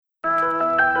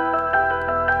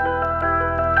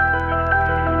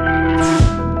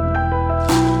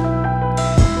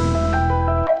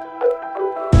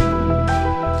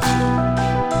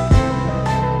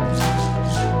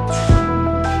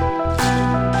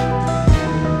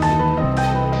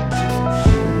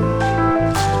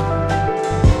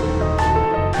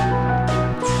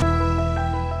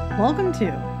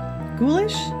to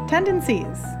Ghoulish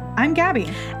Tendencies. I'm Gabby.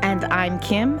 And I'm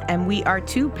Kim, and we are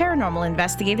two paranormal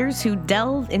investigators who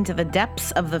delve into the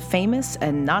depths of the famous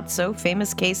and not so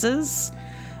famous cases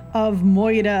of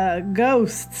Moida,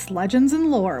 ghosts, legends, and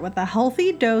lore with a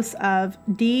healthy dose of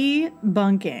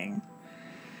debunking.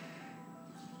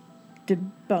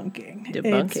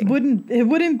 It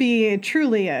wouldn't be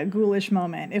truly a ghoulish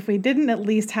moment if we didn't at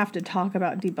least have to talk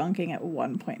about debunking at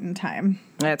one point in time.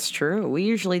 That's true. We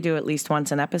usually do at least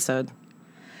once an episode.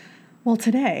 Well,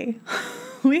 today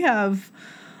we have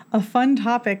a fun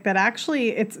topic that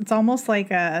actually it's almost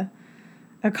like a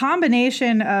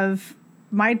combination of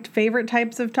my favorite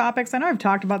types of topics. I know I've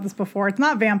talked about this before. It's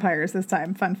not vampires this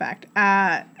time. Fun fact.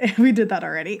 We did that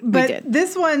already. But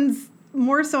this one's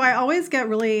more so. I always get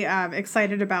really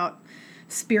excited about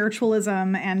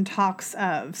spiritualism and talks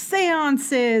of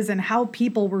seances and how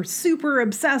people were super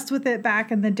obsessed with it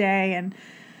back in the day. And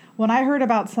when I heard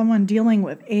about someone dealing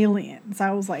with aliens,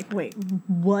 I was like, wait,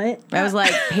 what? I was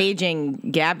like paging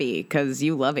Gabby because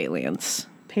you love aliens.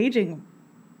 Paging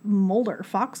Mulder,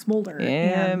 Fox Mulder.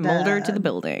 Yeah, and, Mulder to the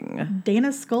building.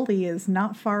 Dana Scully is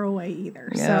not far away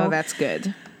either. So that's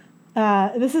good.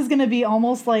 This is going to be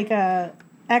almost like a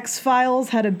X-Files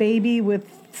had a baby with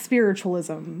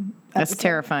spiritualism. That's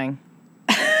terrifying.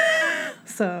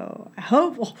 So I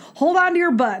hope, hold on to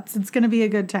your butts. It's going to be a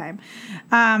good time.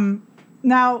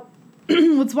 Now,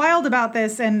 what's wild about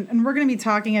this, and we're going to be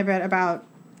talking a bit about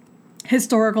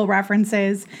historical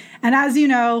references. And as you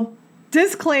know,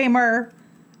 disclaimer,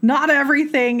 not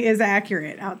everything is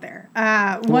accurate out there.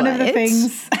 One of the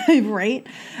things, right?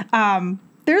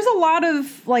 There's a lot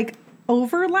of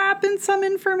overlap in some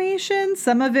information.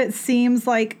 Some of it seems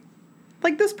like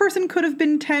this person could have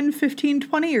been 10, 15,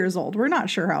 20 years old. We're not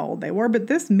sure how old they were, but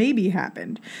this maybe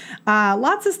happened.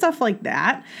 Lots of stuff like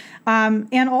that.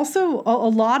 And also a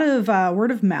lot of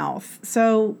word of mouth.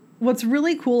 So what's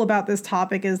really cool about this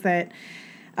topic is that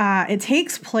it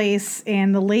takes place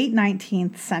in the late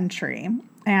 19th century.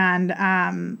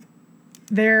 And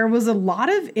there was a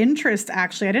lot of interest,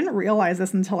 actually. I didn't realize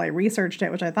this until I researched it,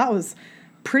 which I thought was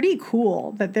pretty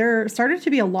cool, that there started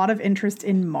to be a lot of interest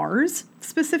in Mars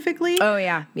specifically. Oh,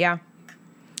 yeah, yeah.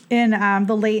 In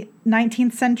the late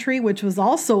 19th century, which was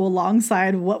also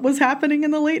alongside what was happening in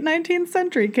the late 19th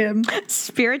century, Kim.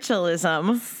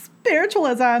 Spiritualism.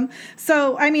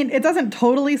 So, I mean, it doesn't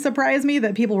totally surprise me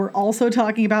that people were also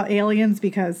talking about aliens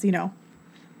because, you know,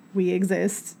 we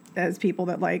exist as people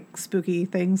that like spooky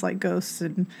things like ghosts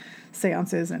and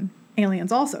seances and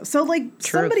aliens also. So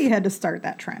somebody had to start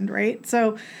that trend, right?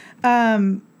 So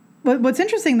what's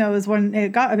interesting though is when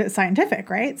it got a bit scientific,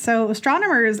 right? So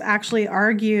astronomers actually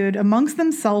argued amongst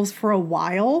themselves for a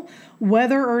while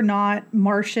whether or not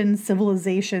Martian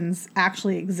civilizations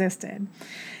actually existed.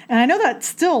 And I know that's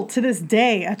still to this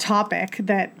day a topic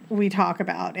that we talk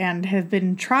about and have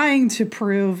been trying to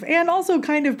prove and also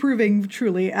kind of proving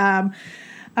truly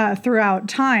throughout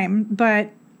time.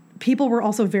 But people were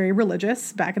also very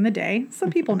religious back in the day. Some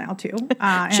people now too.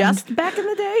 Just back in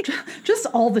the day? Just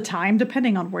all the time,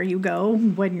 depending on where you go,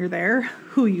 when you're there,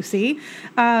 who you see.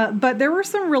 But there were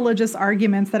some religious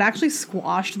arguments that actually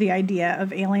squashed the idea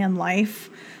of alien life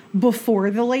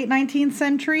before the late 19th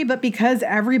century. But because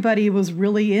everybody was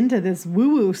really into this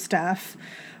woo-woo stuff,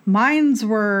 minds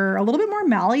were a little bit more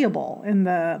malleable in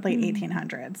the late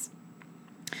 1800s.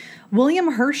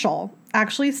 William Herschel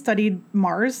actually studied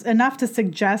Mars enough to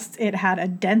suggest it had a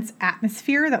dense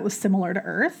atmosphere that was similar to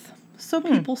Earth. So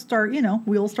people start,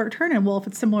 wheels start turning. Well, if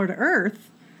it's similar to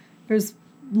Earth, there's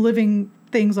living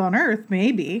things on Earth.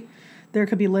 Maybe there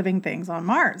could be living things on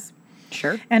Mars.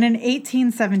 Sure. And in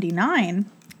 1879,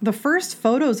 the first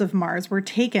photos of Mars were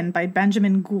taken by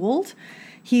Benjamin Gould.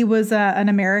 He was an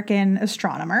American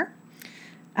astronomer.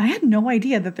 I had no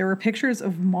idea that there were pictures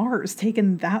of Mars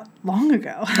taken that long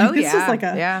ago. Oh, this is like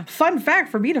a fun fact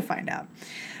for me to find out.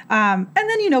 And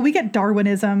then, we get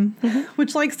Darwinism,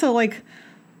 which likes to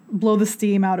blow the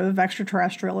steam out of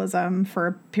extraterrestrialism for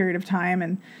a period of time.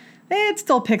 And it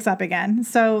still picks up again.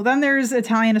 So then there's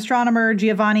Italian astronomer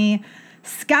Giovanni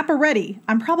Schiaparelli.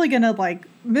 I'm probably going to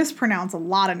mispronounce a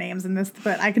lot of names in this,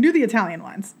 but I can do the Italian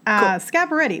ones. Cool.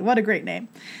 Schiaparelli, what a great name.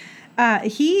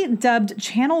 He dubbed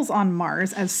channels on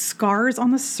Mars as scars on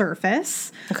the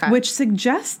surface, which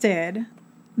suggested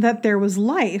that there was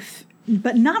life,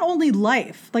 but not only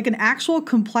life, like an actual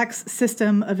complex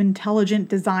system of intelligent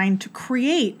design to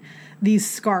create these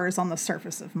scars on the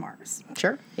surface of Mars.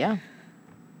 Sure, yeah.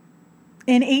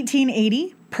 In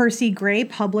 1880, Percy Gray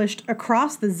published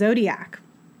Across the Zodiac.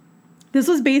 This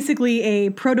was basically a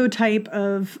prototype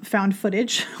of found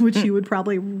footage, which you would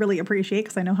probably really appreciate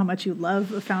because I know how much you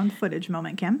love a found footage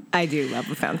moment, Kim. I do love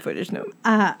a found footage note.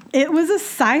 It was a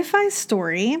sci-fi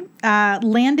story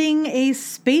landing a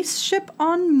spaceship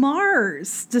on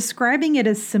Mars, describing it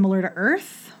as similar to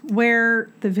Earth, where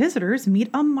the visitors meet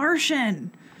a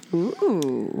Martian.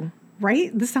 Ooh.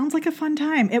 Right? This sounds like a fun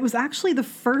time. It was actually the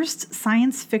first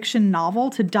science fiction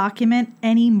novel to document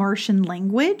any Martian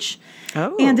language.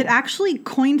 Oh. And it actually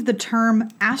coined the term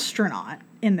astronaut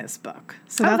in this book.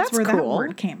 So that's where that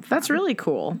word came from. That's really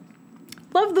cool.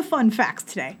 Love the fun facts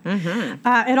today.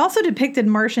 It also depicted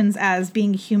Martians as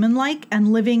being human-like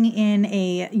and living in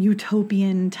a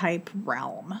utopian type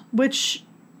realm, which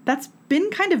that's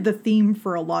been kind of the theme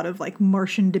for a lot of like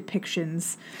Martian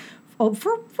depictions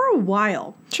for a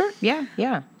while. Sure.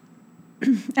 Yeah.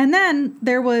 And then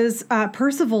there was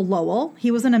Percival Lowell.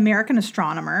 He was an American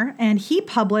astronomer, and he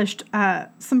published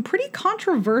some pretty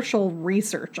controversial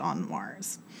research on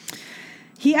Mars.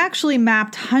 He actually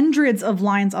mapped hundreds of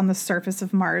lines on the surface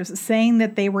of Mars, saying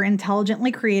that they were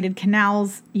intelligently created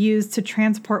canals used to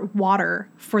transport water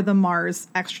for the Mars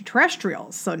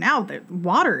extraterrestrials. So now the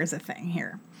water is a thing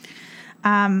here.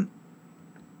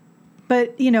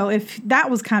 But, you know, if that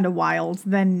was kind of wild,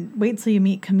 then wait till you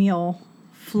meet Camille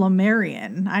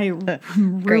Flammarion.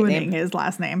 I'm ruining his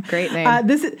last name. Great name.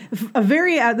 This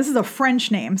is a French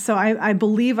name, so I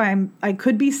believe I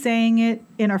could be saying it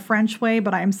in a French way,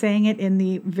 but I'm saying it in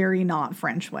the very not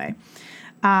French way.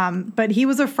 But he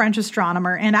was a French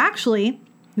astronomer, and actually,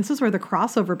 this is where the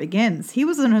crossover begins. He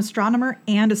was an astronomer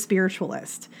and a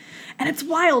spiritualist. And it's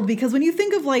wild because when you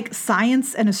think of like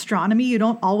science and astronomy, you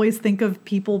don't always think of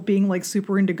people being like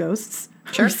super into ghosts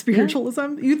or spiritualism.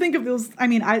 Yeah. You think of those, I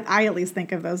mean, I at least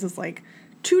think of those as like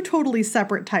two totally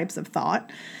separate types of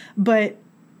thought. But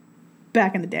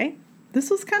back in the day, this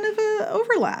was kind of an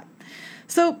overlap.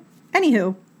 So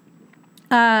anywho,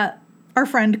 our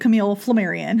friend Camille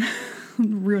Flammarion,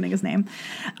 ruining his name,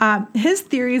 his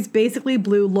theories basically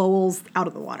blew Lowell's out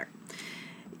of the water.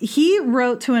 He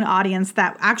wrote to an audience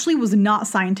that actually was not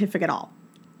scientific at all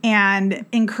and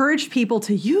encouraged people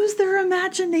to use their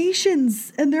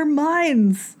imaginations and their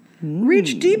minds.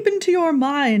 Reach deep into your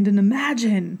mind and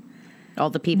imagine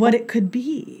all the people, what it could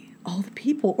be. All the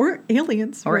people or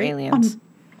aliens. Or aliens.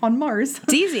 On Mars.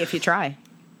 It's easy if you try.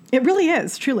 It really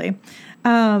is, truly.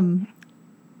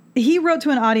 He wrote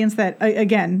to an audience that,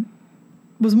 again,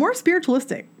 was more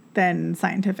spiritualistic than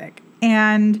scientific.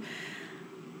 And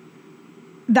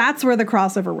that's where the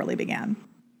crossover really began.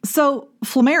 So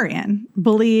Flammarion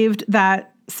believed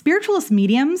that spiritualist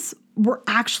mediums were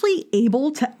actually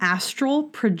able to astral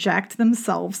project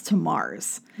themselves to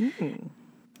Mars.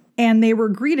 And they were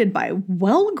greeted by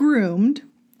well-groomed,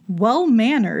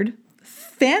 well-mannered,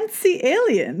 fancy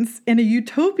aliens in a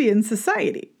utopian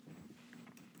society.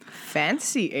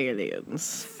 Fancy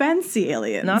aliens. Fancy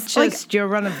aliens. Not just like, your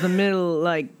run-of-the-mill,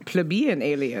 like, plebeian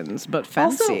aliens, but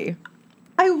fancy. Also,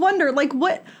 I wonder, like,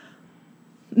 what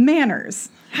manners?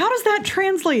 How does that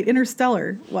translate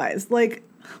interstellar-wise? Like,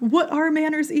 what are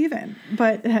manners even?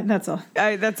 But that's a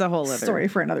whole other story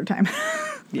for another time.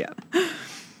 Yeah.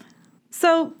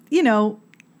 So, you know,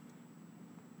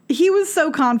 he was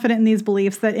so confident in these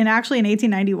beliefs that in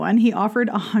 1891, he offered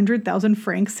 100,000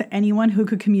 francs to anyone who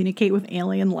could communicate with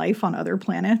alien life on other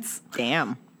planets.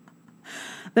 Damn.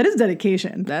 That is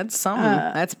dedication. That's something.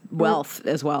 That's wealth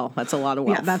as well. That's a lot of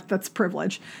wealth. Yeah, that's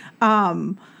privilege.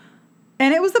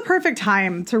 And it was the perfect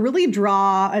time to really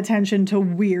draw attention to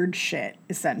weird shit,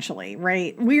 essentially,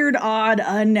 right? Weird, odd,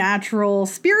 unnatural.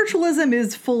 Spiritualism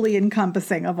is fully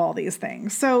encompassing of all these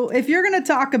things. So if you're going to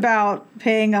talk about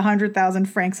paying 100,000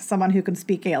 francs to someone who can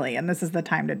speak alien, this is the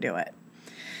time to do it.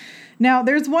 Now,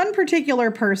 there's one particular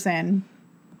person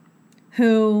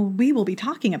who we will be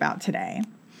talking about today,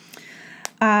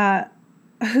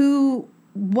 who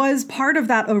was part of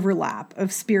that overlap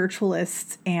of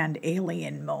spiritualists and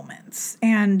alien moments.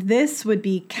 And this would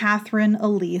be Catherine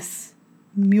Elise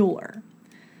Muller,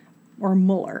 or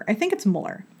Muller. I think it's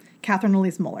Muller. Catherine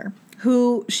Elise Muller,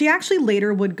 who she actually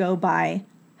later would go by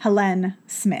Helene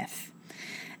Smith.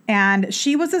 And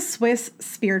she was a Swiss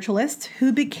spiritualist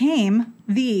who became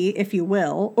the, if you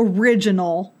will,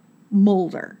 original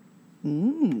Mulder.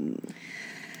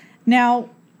 Now,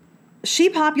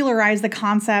 she popularized the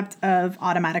concept of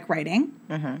automatic writing.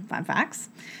 Fun facts.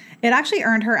 It actually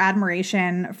earned her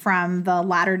admiration from the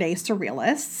latter-day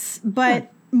surrealists.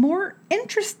 But more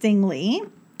interestingly,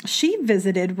 she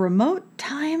visited remote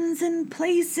times and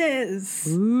places.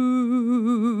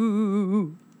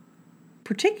 Ooh.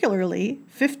 Particularly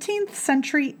 15th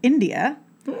century India,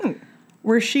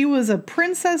 where she was a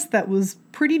princess that was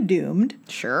pretty doomed.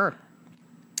 Sure.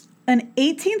 an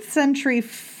 18th century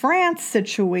France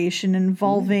situation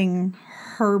involving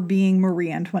her being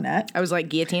Marie Antoinette. I was like,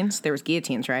 guillotines? There was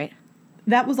guillotines, right?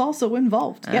 That was also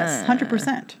involved. Yes,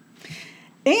 100%.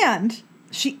 And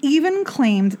she even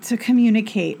claimed to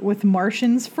communicate with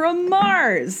Martians from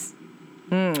Mars.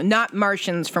 Not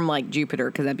Martians from, like,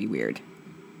 Jupiter, because that'd be weird.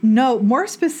 No, more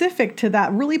specific to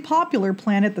that really popular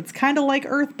planet that's kind of like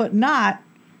Earth, but not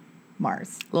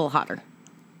Mars. A little hotter.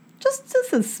 Just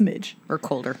a smidge. Or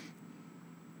colder.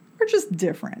 Or just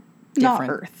different. Not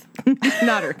Earth.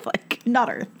 Not Earth-like. Not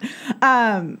Earth.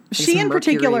 She in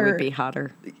particular would be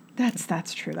hotter.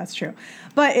 That's true. That's true.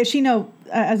 But if she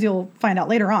as you'll find out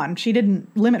later on, she didn't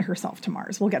limit herself to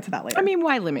Mars. We'll get to that later. I mean,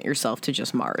 why limit yourself to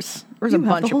just Mars? There's a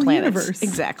bunch of planets. Universe.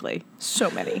 Exactly. So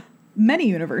many. Many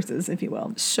universes, if you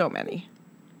will. So many.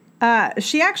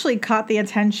 She actually caught the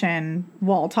attention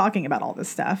while talking about all this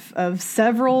stuff of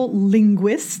several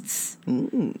linguists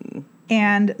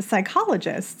and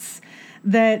psychologists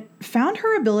that found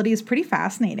her abilities pretty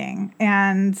fascinating.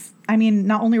 And I mean,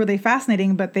 not only were they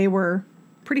fascinating, but they were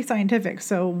pretty scientific.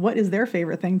 So what is their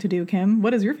favorite thing to do, Kim?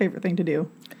 What is your favorite thing to do?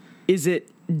 Is it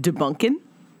debunking?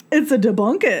 It's a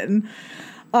debunking.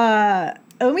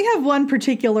 And we have one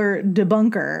particular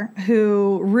debunker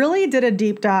who really did a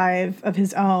deep dive of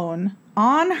his own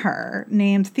on her,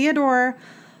 named Theodore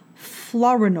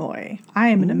Flournoy. I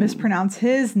am going to mispronounce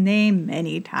his name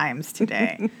many times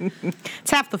today.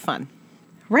 It's half the fun.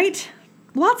 Right?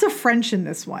 Lots of French in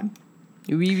this one.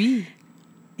 Oui, oui.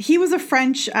 He was a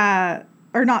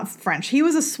he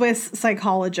was a Swiss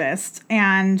psychologist,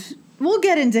 and we'll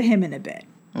get into him in a bit.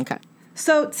 Okay.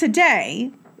 So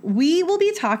today, we will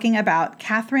be talking about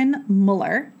Catherine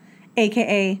Muller,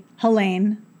 a.k.a.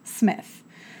 Helene Smith.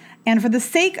 And for the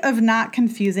sake of not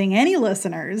confusing any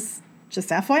listeners, just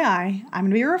FYI, I'm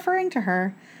going to be referring to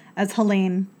her as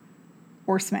Helene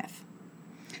or Smith.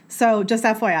 So just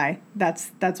FYI,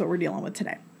 that's what we're dealing with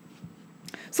today.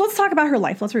 So let's talk about her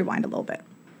life. Let's rewind a little bit.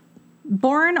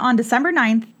 Born on December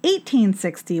 9th,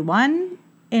 1861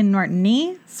 in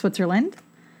Martigny, Switzerland,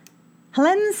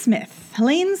 Helene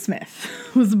Smith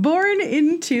was born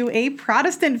into a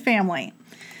Protestant family.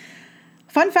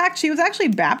 Fun fact, she was actually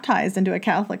baptized into a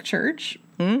Catholic church.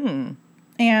 And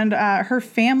her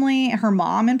family, her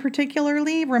mom in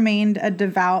particularly, remained a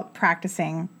devout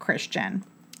practicing Christian.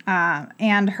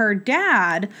 And her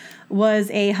dad was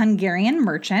a Hungarian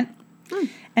merchant.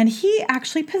 And he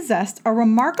actually possessed a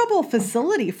remarkable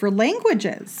facility for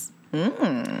languages.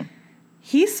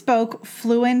 He spoke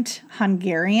fluent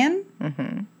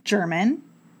Hungarian, German,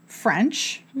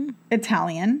 French,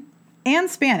 Italian, and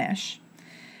Spanish.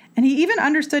 And he even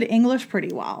understood English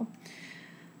pretty well.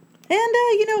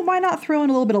 And, why not throw in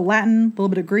a little bit of Latin, a little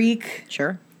bit of Greek?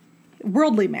 Sure.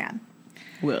 Worldly man.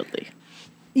 Worldly.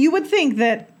 You would think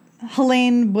that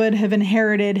Helene would have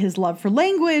inherited his love for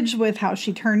language with how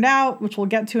she turned out, which we'll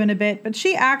get to in a bit, but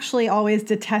she actually always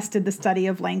detested the study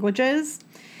of languages.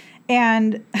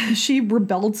 And she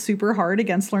rebelled super hard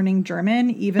against learning German,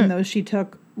 even though she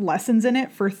took lessons in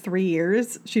it for 3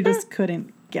 years. She just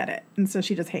couldn't get it. And so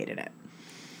she just hated it.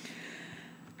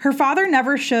 Her father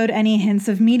never showed any hints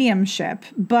of mediumship,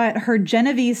 but her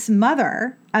Genovese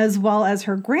mother, as well as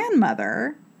her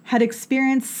grandmother, had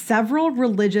experienced several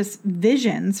religious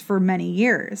visions for many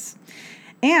years.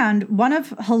 And one of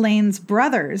Helene's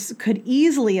brothers could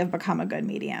easily have become a good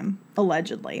medium,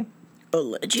 allegedly.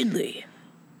 Allegedly.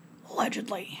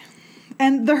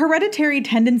 And the hereditary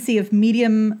tendency of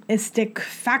mediumistic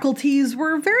faculties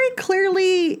were very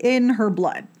clearly in her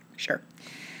blood. Sure.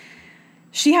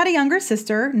 She had a younger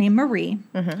sister named Marie,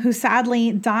 who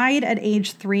sadly died at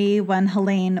age 3 when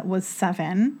Helene was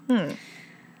 7.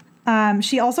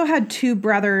 She also had 2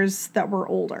 brothers that were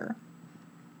older.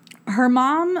 Her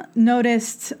mom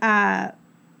noticed,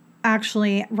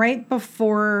 actually, right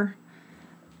before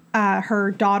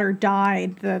her daughter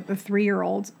died, the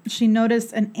 3-year-old, she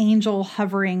noticed an angel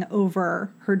hovering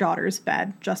over her daughter's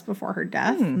bed just before her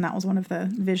death. And that was one of the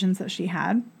visions that she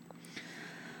had.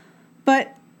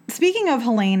 But speaking of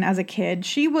Helene as a kid,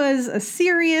 she was a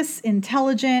serious,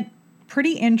 intelligent,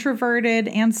 pretty introverted,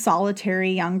 and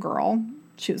solitary young girl.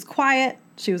 She was quiet.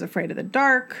 She was afraid of the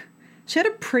dark. She had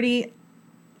a pretty,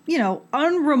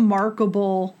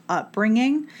 unremarkable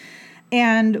upbringing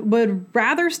and would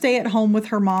rather stay at home with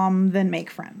her mom than make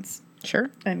friends. Sure.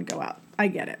 And go out. I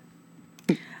get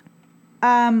it.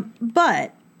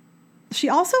 But she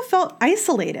also felt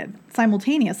isolated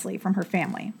simultaneously from her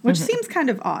family, which seems kind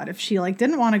of odd if she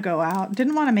didn't want to go out,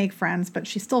 didn't want to make friends, but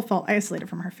she still felt isolated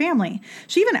from her family.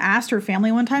 She even asked her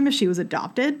family one time if she was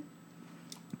adopted.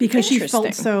 because she felt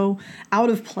Interesting. so out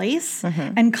of place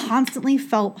and constantly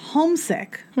felt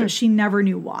homesick, but she never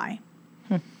knew why.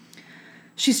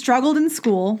 She struggled in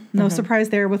school. No surprise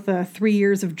there with the 3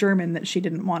 years of German that she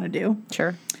didn't want to do.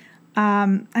 Sure.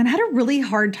 And had a really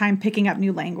hard time picking up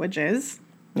new languages.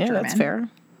 Yeah, German. that's fair.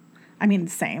 I mean,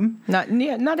 same.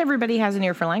 Not everybody has an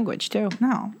ear for language, too.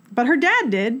 No. But her dad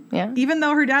did. Yeah. Even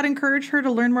though her dad encouraged her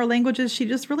to learn more languages, she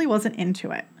just really wasn't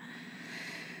into it.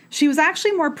 She was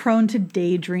actually more prone to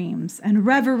daydreams and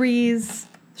reveries.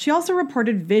 She also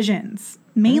reported visions,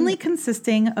 mainly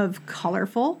consisting of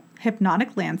colorful,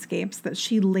 hypnotic landscapes that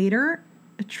she later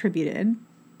attributed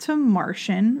to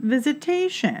Martian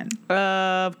visitation.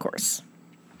 Of course.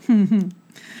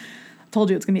 Told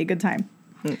you it's going to be a good time.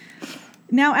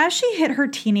 Now, as she hit her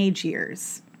teenage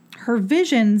years, her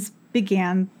visions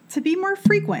began to be more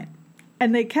frequent,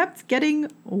 and they kept getting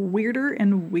weirder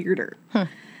and weirder.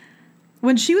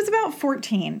 When she was about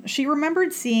 14, she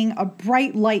remembered seeing a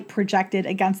bright light projected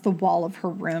against the wall of her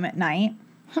room at night.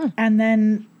 And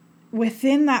then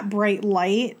within that bright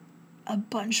light, a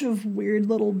bunch of weird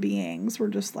little beings were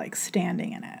just like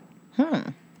standing in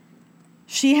it.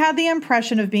 She had the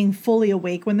impression of being fully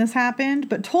awake when this happened,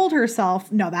 but told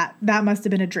herself, no, that must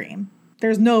have been a dream.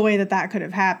 There's no way that could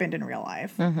have happened in real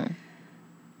life.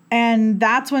 And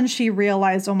that's when she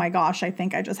realized, oh my gosh, I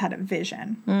think I just had a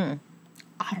vision.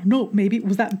 I don't know. Maybe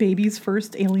was that baby's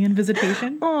first alien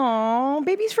visitation? Oh,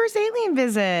 baby's first alien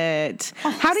visit.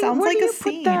 Oh, How do you, sounds where like do a you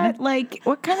put scene. that? Like,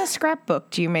 what kind of scrapbook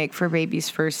do you make for baby's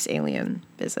first alien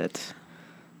visit?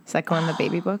 Does that go in the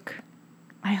baby book?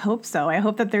 I hope so. I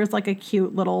hope that there's like a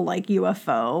cute little like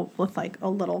UFO with like a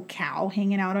little cow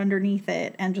hanging out underneath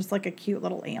it and just like a cute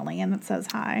little alien that says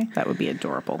hi. That would be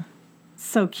adorable.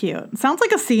 So cute. Sounds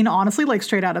like a scene, honestly, like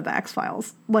straight out of the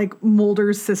X-Files. Like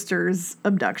Mulder's sister's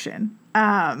abduction.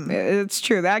 It's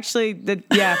true. Actually,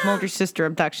 Mulder's sister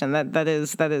abduction. That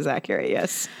is accurate.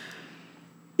 Yes.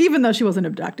 Even though she wasn't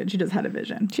abducted, she just had a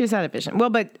vision. She just had a vision.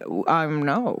 Well, but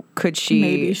no. Could she?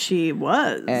 Maybe she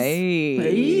was.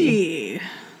 Hey.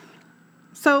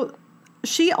 So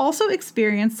she also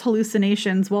experienced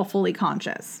hallucinations while fully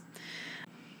conscious.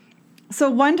 So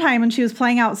one time when she was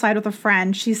playing outside with a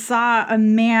friend, she saw a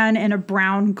man in a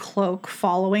brown cloak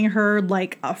following her,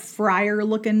 like a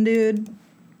friar-looking dude.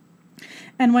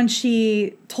 And when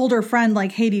she told her friend,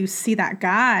 like, hey, do you see that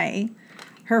guy?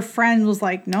 Her friend was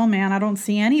like, no, man, I don't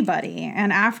see anybody.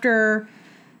 And after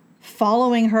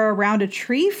following her around a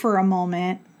tree for a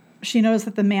moment, she noticed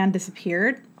that the man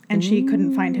disappeared and she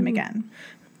couldn't find him again.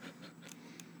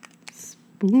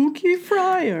 Spooky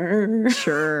friar.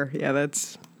 Sure. Yeah,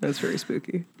 that's very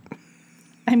spooky.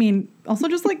 I mean, also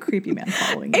just like creepy man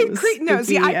following you. No,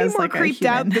 see, I'd be more like creeped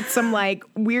out that some like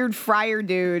weird friar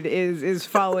dude is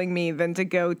following me than to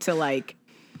go to like,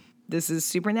 this is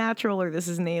supernatural or this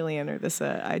is an alien or this.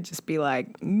 I'd just be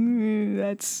like,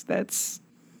 that's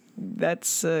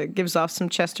gives off some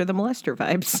Chester the Molester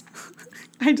vibes.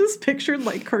 I just pictured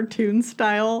like cartoon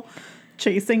style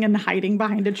chasing and hiding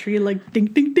behind a tree, like ding,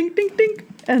 ding, ding, ding,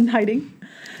 ding, and hiding.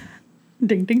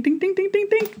 Ding, ding, ding, ding, ding, ding,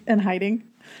 ding, and hiding.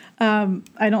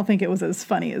 I don't think it was as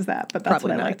funny as that, but that's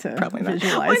Probably what I not. like to Probably not.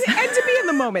 visualize. Well, and to be in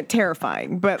the moment,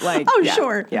 terrifying, but like, Oh, yeah,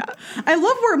 sure. yeah. I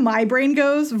love where my brain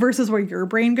goes versus where your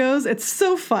brain goes. It's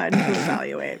so fun to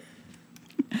evaluate.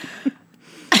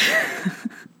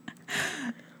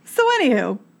 So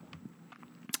anywho,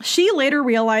 she later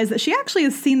realized that she actually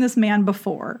has seen this man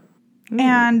before.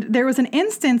 And there was an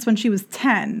instance when she was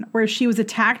 10 where she was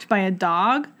attacked by a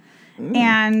dog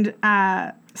and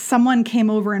someone came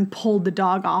over and pulled the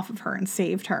dog off of her and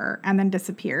saved her and then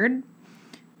disappeared.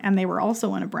 And they were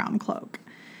also in a brown cloak.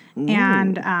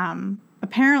 And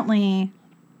apparently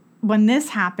when this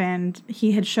happened,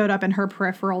 he had showed up in her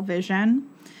peripheral vision.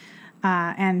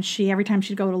 And every time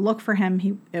she'd go to look for him,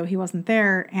 he wasn't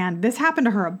there. And this happened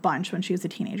to her a bunch when she was a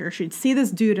teenager. She'd see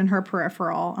this dude in her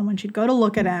peripheral, and when she'd go to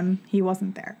look at him, he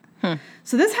wasn't there.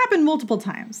 So this happened multiple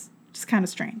times, which is kind of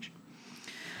strange.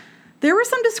 There were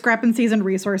some discrepancies in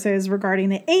resources regarding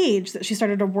the age that she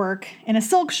started to work in a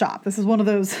silk shop. This is one of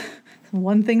those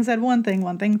one thing said one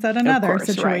thing said another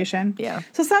situation. Right. Yeah.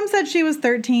 So some said she was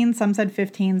 13, some said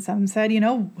 15, some said,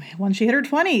 when she hit her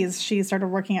 20s, she started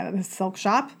working at a silk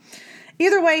shop.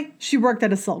 Either way, she worked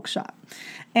at a silk shop.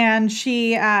 And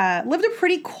she lived a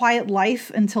pretty quiet life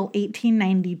until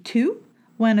 1892,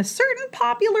 when a certain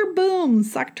popular boom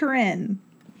sucked her in.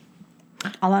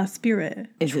 A la spirit.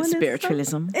 Is it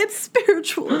spiritualism? It's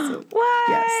spiritualism. What?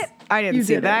 Yes. I didn't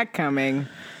see that coming.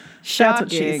 Shocking. That's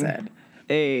what she said.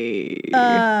 Hey.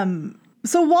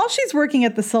 So while she's working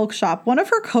at the silk shop, one of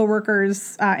her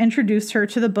coworkers introduced her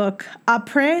to the book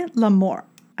Après la Mort.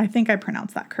 I think I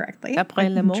pronounced that correctly.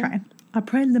 Après le mot.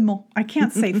 Après le mot. I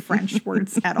can't say French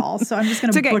words at all, so I'm just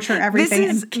going to butcher everything.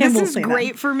 This is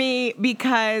great for me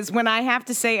because when I have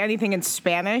to say anything in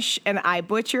Spanish and I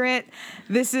butcher it,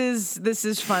 this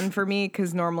is fun for me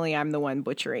because normally I'm the one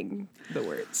butchering the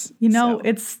words. You know,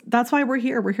 that's why we're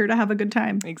here. We're here to have a good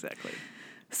time. Exactly.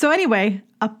 So anyway,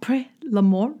 Après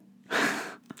l'amour.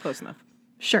 Close enough.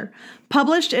 Sure.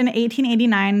 Published in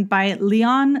 1889 by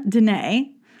Leon Denis,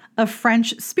 a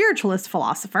French spiritualist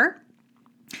philosopher.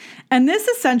 And this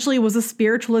essentially was a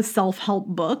spiritualist self-help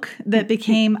book that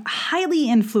became highly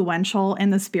influential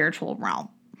in the spiritual realm.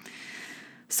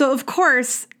 So, of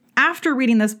course, after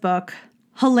reading this book,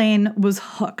 Helene was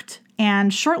hooked.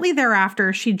 And shortly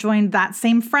thereafter, she joined that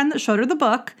same friend that showed her the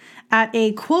book at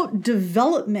a, quote,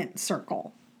 development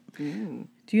circle. Do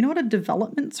you know what a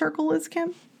development circle is,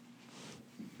 Kim?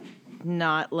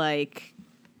 Not like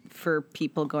for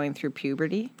people going through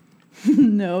puberty.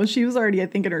 No, she was already, I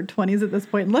think, in her 20s at this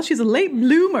point, unless she's a late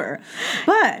bloomer.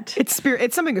 But it's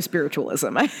something with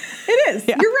spiritualism. It is.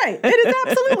 Yeah. You're right. It is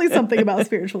absolutely something about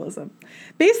spiritualism.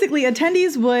 Basically,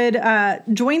 attendees would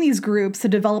join these groups to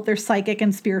develop their psychic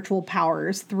and spiritual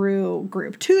powers through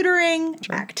group tutoring,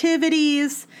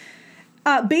 activities,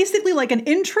 basically like an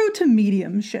intro to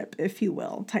mediumship, if you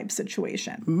will, type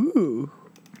situation. Ooh.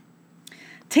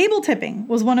 Table tipping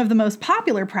was one of the most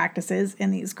popular practices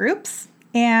in these groups.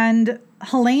 And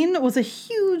Helene was a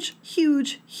huge,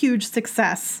 huge, huge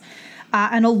success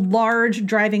and a large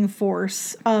driving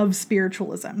force of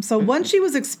spiritualism. So once she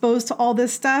was exposed to all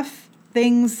this stuff,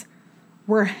 things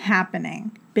were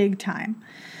happening big time.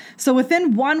 So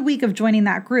within 1 week of joining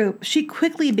that group, she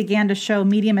quickly began to show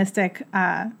mediumistic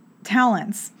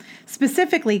talents,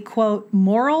 specifically, quote,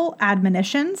 moral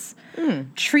admonitions,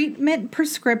 treatment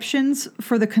prescriptions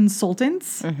for the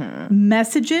consultants,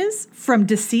 messages from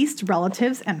deceased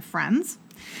relatives and friends,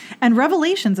 and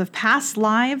revelations of past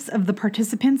lives of the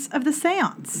participants of the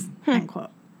seance, end quote.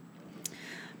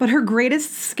 But her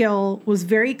greatest skill was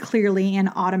very clearly in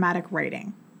automatic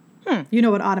writing. You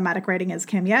know what automatic writing is,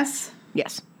 Kim, yes?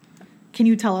 Yes. Can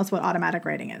you tell us what automatic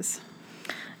writing is?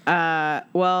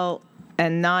 Well,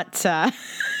 and not,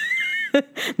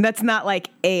 that's not like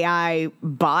AI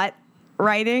bot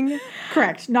writing.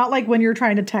 Correct. Not like when you're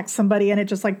trying to text somebody and it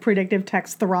just like predictive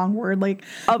texts the wrong word, like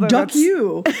although duck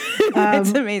you.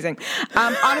 It's amazing.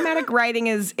 Automatic writing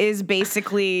is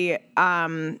basically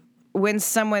when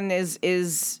someone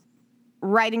is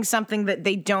writing something that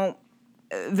they don't,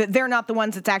 that they're not the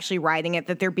ones that's actually writing it,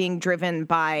 that they're being driven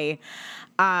by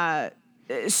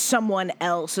someone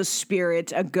else, a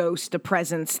spirit, a ghost, a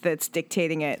presence that's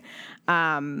dictating it.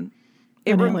 An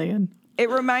alien. It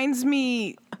reminds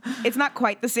me, it's not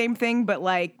quite the same thing, but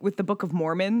like with the Book of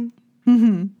Mormon,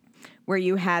 where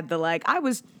you had the like,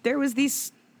 there was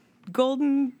these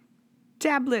golden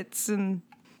tablets and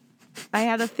I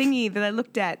had a thingy that I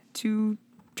looked at to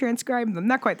transcribe them.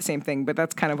 Not quite the same thing, but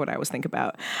that's kind of what I was thinking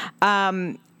about.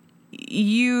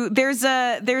 There's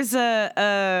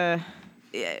a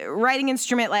writing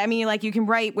instrument. I mean, like you can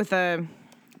write with a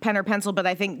pen or pencil, but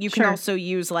I think you can also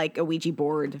use like a Ouija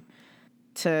board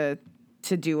to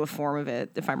do a form of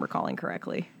it, if I'm recalling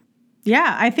correctly.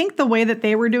 Yeah, I think the way that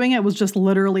they were doing it was just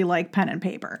literally like pen and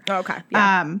paper. Okay.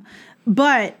 Yeah.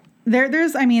 But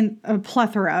there's, I mean, a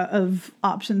plethora of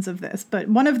options of this. But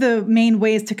one of the main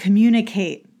ways to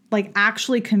communicate, like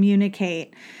actually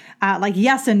communicate, like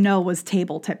yes and no was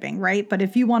table tipping, right? But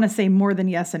if you want to say more than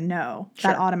yes and no,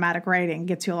 that automatic writing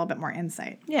gets you a little bit more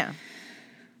insight. Yeah.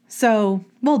 So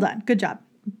well done. Good job.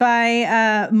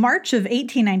 By March of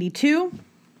 1892,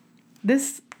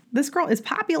 this girl is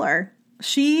popular.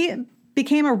 She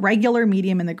became a regular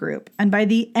medium in the group. And by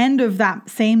the end of that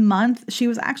same month, she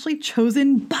was actually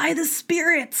chosen by the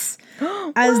spirits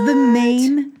as the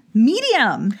main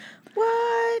medium.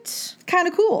 What? Kind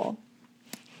of cool.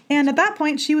 And at that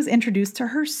point, she was introduced to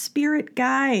her spirit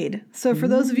guide. So for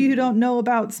those of you who don't know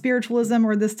about spiritualism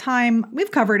or this time,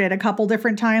 we've covered it a couple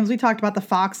different times. We talked about the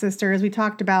Fox sisters. We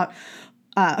talked about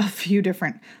a few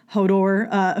different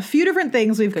a few different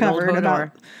things we've covered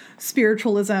about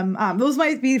spiritualism. Those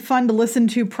might be fun to listen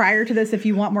to prior to this if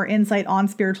you want more insight on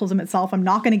spiritualism itself. I'm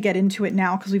not going to get into it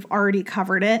now because we've already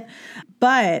covered it.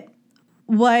 But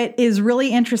what is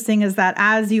really interesting is that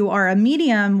as you are a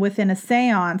medium within a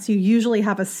seance, you usually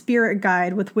have a spirit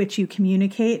guide with which you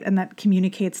communicate and that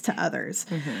communicates to others.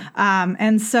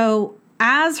 And so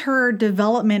as her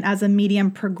development as a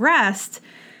medium progressed,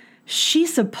 she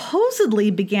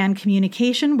supposedly began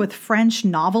communication with French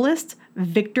novelist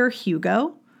Victor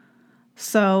Hugo.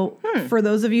 So for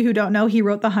those of you who don't know, he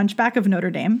wrote The Hunchback of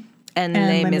Notre Dame. And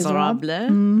Les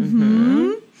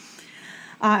Miserables.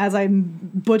 as I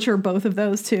butcher both of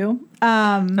those too.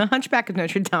 The Hunchback of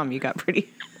Notre Dame, you got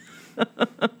pretty.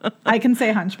 I can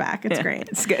say hunchback. It's great.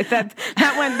 It's good.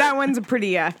 That one's a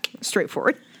pretty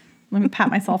straightforward. Let me pat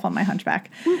myself on my hunchback.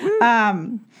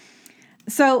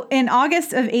 So in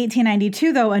August of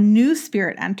 1892, though, a new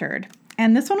spirit entered,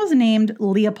 and this one was named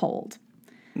Leopold.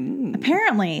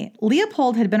 Apparently,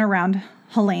 Leopold had been around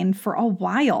Helene for a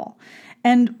while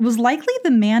and was likely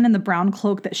the man in the brown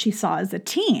cloak that she saw as a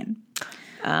teen.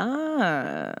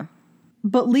 Ah.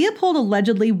 But Leopold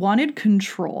allegedly wanted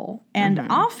control and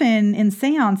often in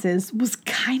seances was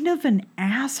kind of an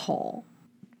asshole.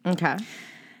 Okay.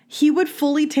 He would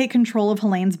fully take control of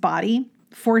Helene's body,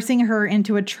 forcing her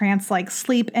into a trance-like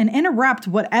sleep and interrupt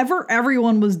whatever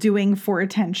everyone was doing for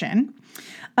attention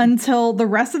until the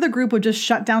rest of the group would just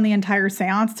shut down the entire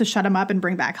seance to shut him up and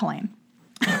bring back Helene,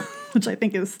 which I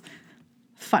think is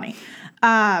funny.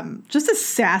 Just a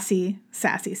sassy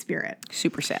spirit.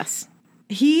 Super sass.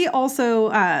 He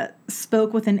also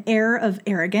spoke with an air of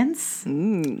arrogance.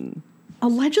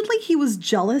 Allegedly, he was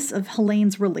jealous of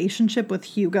Helene's relationship with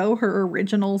Hugo, her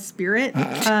original spirit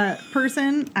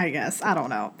person. I guess. I don't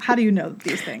know. How do you know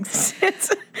these things?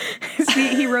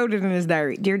 He wrote it in his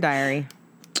diary. Dear Diary.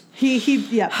 He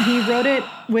wrote it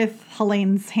with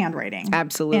Helene's handwriting.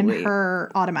 Absolutely. In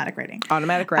her automatic writing.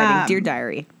 Automatic writing. Dear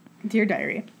Diary. Dear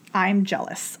Diary. I'm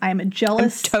jealous. I'm a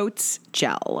jealous. Totes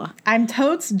gel. I'm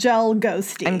totes gel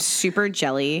ghosty. I'm super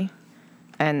jelly.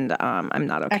 And I'm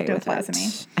not okay with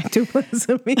it.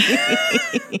 Ectoplasmy.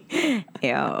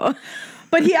 Ew.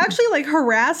 But he actually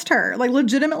harassed her,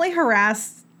 legitimately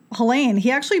harassed Helene.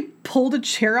 He actually pulled a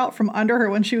chair out from under her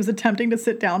when she was attempting to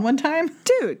sit down one time.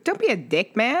 Dude, don't be a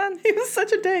dick, man. He was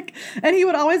such a dick. And he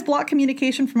would always block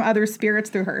communication from other spirits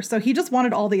through her. So he just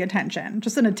wanted all the attention.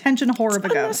 Just an attention whore of a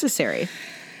ghost. Unnecessary.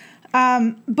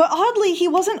 But oddly, he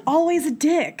wasn't always a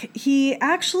dick. He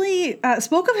actually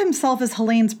spoke of himself as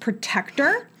Helene's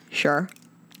protector. Sure.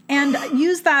 And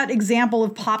used that example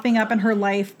of popping up in her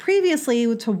life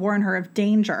previously to warn her of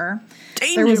danger.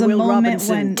 There was a Will moment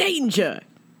Robinson. When danger.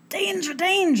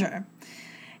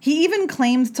 He even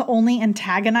claimed to only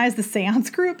antagonize the seance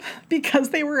group because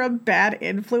they were a bad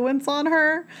influence on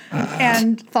her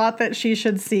and thought that she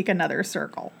should seek another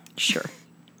circle. Sure.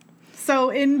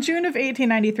 So in June of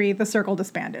 1893, the circle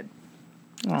disbanded.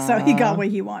 Aww. So he got what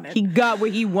he wanted. He got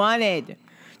what he wanted.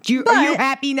 Are you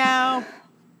happy now?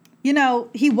 You know,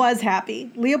 he was happy.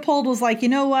 Leopold was like, you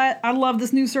know what? I love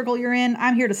this new circle you're in.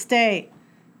 I'm here to stay.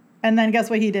 And then guess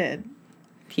what he did?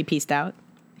 He peaced out.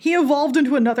 He evolved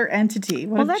into another entity.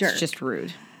 What a jerk. That's just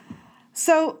rude.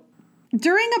 So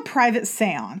during a private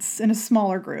seance in a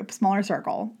smaller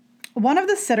circle, one of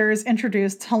the sitters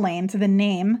introduced Helene to the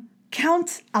name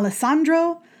Count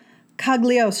Alessandro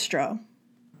Cagliostro.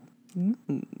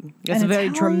 That's a very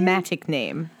dramatic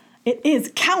name. It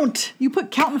is Count. You put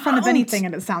Count in front of anything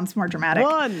and it sounds more dramatic.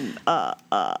 1,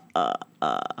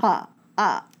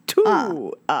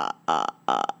 2,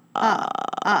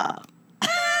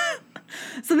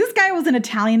 So this guy was an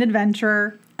Italian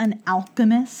adventurer, an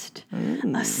alchemist,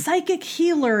 a psychic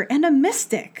healer, and a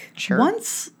mystic. Sure.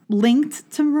 Once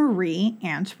linked to Marie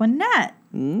Antoinette.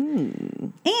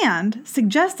 And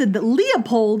suggested that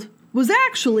Leopold was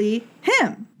actually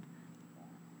him.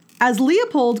 As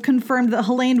Leopold confirmed that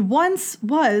Helene once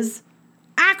was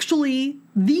actually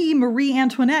the Marie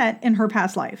Antoinette in her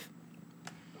past life.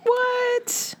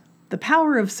 What? The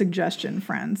power of suggestion,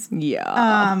 friends.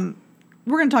 Yeah.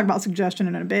 We're going to talk about suggestion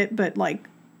in a bit, but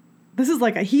this is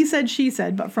like a he said, she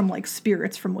said, but from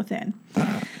spirits from within.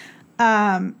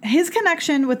 His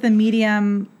connection with the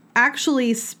medium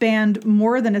actually spanned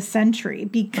more than a century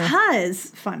because,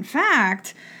 fun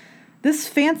fact, this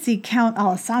fancy Count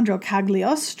Alessandro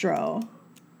Cagliostro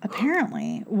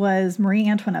apparently was Marie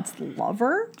Antoinette's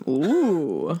lover.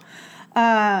 Ooh.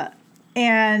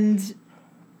 And,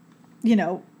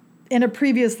 in a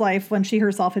previous life when she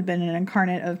herself had been an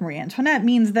incarnate of Marie Antoinette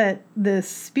means that the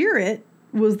spirit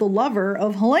was the lover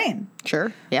of Helene.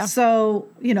 Sure, yeah. So,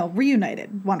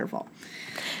 reunited. Wonderful.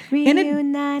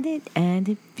 Reunited and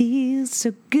it feels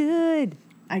so good.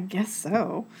 I guess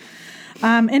so.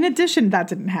 In addition, that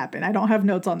didn't happen. I don't have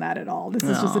notes on that at all. This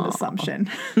is just an assumption.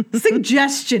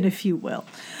 Suggestion, if you will.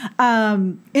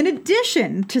 In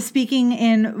addition to speaking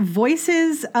in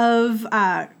voices of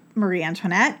Marie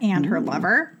Antoinette and her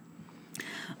lover,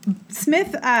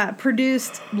 Smith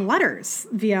produced letters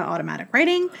via automatic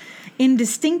writing in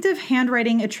distinctive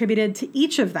handwriting attributed to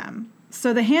each of them.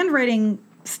 So the handwriting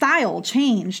style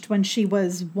changed when she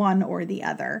was one or the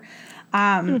other.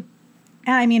 And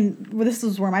I mean, this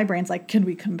is where my brain's like, can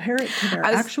we compare it to their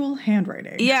actual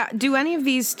handwriting? Yeah. Do any of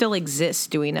these still exist?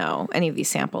 Do we know any of these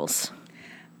samples?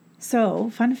 So,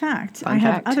 fun fact. Fun I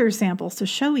have fact. other samples to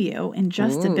show you in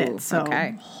just a bit. So,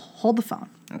 okay. hold the phone.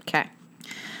 Okay.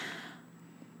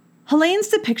 Helene's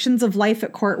depictions of life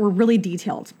at court were really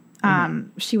detailed.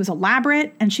 She was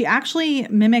elaborate, and she actually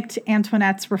mimicked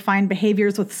Antoinette's refined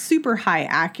behaviors with super high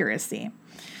accuracy.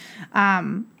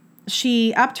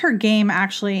 She upped her game,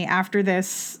 actually, after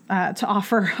this to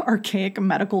offer archaic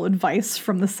medical advice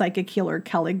from the psychic healer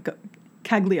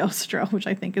Cagliostro, which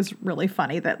I think is really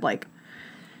funny that, like,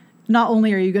 not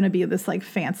only are you going to be this, like,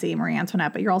 fancy Marie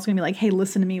Antoinette, but you're also going to be like, hey,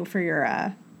 listen to me for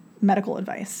your medical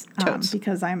advice.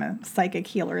 Because I'm a psychic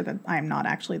healer, that I'm not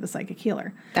actually the psychic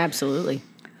healer. Absolutely.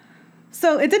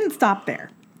 So it didn't stop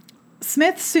there.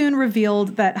 Smith soon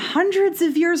revealed that hundreds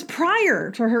of years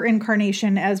prior to her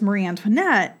incarnation as Marie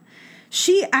Antoinette,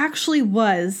 she actually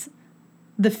was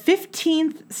the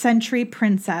 15th century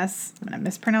princess, I'm going to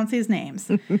mispronounce these names,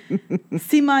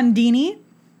 Simandini,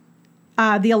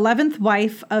 the 11th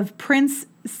wife of Prince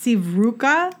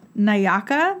Sivruka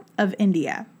Nayaka of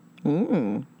India.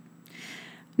 Ooh.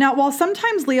 Now, while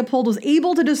sometimes Leopold was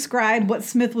able to describe what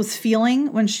Smith was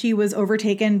feeling when she was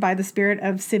overtaken by the spirit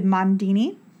of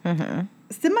Simandini,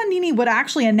 Simandini would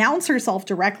actually announce herself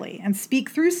directly and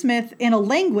speak through Smith in a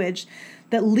language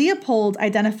that Leopold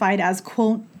identified as,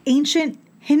 quote, ancient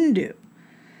Hindu.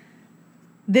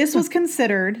 This was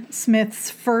considered Smith's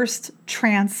first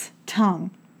trance tongue,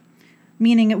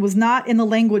 meaning it was not in the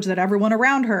language that everyone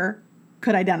around her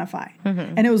could identify.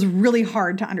 And it was really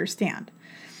hard to understand.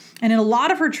 And in a lot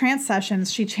of her trance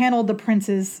sessions, she channeled the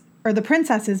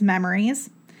princess's memories,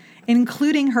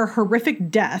 including her horrific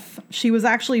death. She was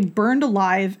actually burned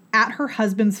alive at her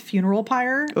husband's funeral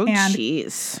pyre. Oh, and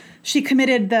jeez. she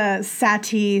committed the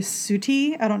Sati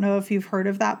Suti. I don't know if you've heard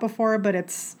of that before, but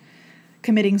it's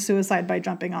committing suicide by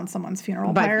jumping on someone's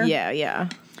funeral pyre. Yeah.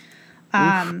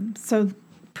 So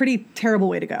pretty terrible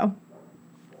way to go.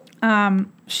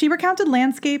 She recounted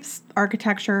landscapes,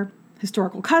 architecture,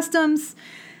 historical customs.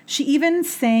 She even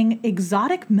sang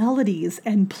exotic melodies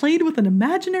and played with an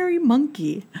imaginary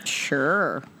monkey.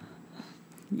 Sure.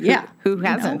 Yeah. Who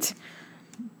hasn't?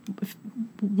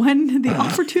 When the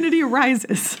opportunity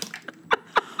arises,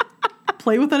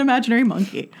 play with an imaginary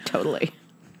monkey. Totally.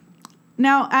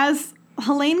 Now, as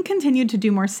Helene continued to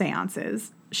do more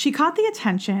seances, she caught the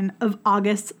attention of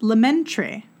Auguste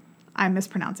Lemaitre. I'm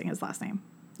mispronouncing his last name.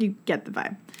 You get the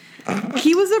vibe.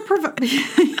 He was a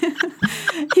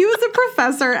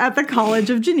professor at the College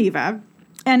of Geneva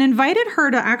and invited her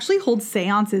to actually hold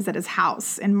seances at his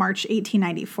house in March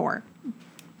 1894.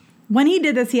 When he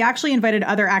did this, he actually invited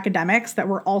other academics that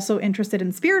were also interested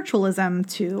in spiritualism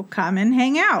to come and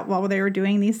hang out while they were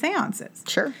doing these seances.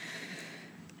 Sure.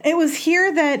 It was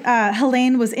here that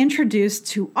Helene was introduced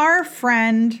to our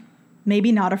friend,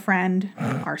 maybe not a friend,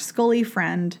 our Scully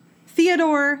friend,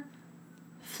 Theodore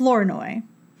Flournoy.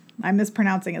 I'm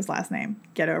mispronouncing his last name.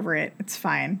 Get over it. It's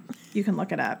fine. You can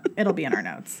look it up. It'll be in our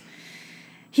notes.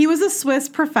 He was a Swiss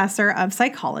professor of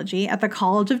psychology at the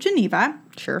College of Geneva.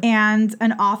 Sure. And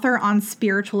an author on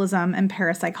spiritualism and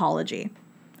parapsychology.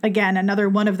 Again, another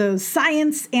one of those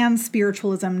science and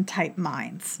spiritualism type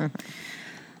minds.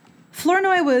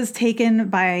 Flournoy was taken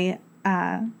by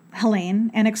Helene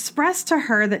and expressed to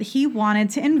her that he wanted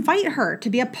to invite her to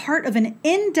be a part of an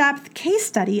in-depth case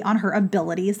study on her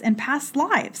abilities and past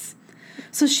lives.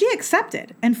 So she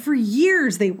accepted, and for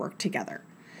years they worked together.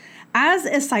 As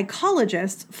a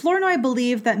psychologist, Flournoy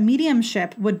believed that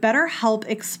mediumship would better help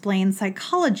explain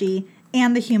psychology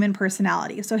and the human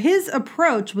personality. So his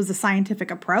approach was a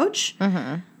scientific approach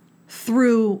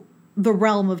through the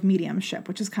realm of mediumship,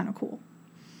 which is kind of cool.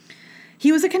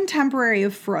 He was a contemporary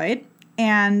of Freud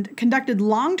and conducted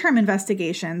long-term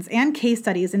investigations and case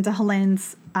studies into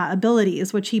Helene's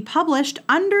abilities, which he published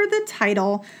under the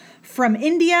title From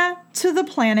India to the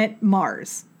Planet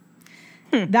Mars.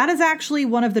 That is actually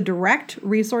one of the direct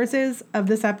resources of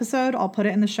this episode. I'll put it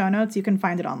in the show notes. You can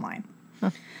find it online.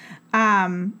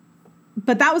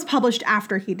 But that was published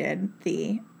after he did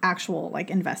the actual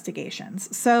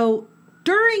investigations. So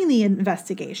during the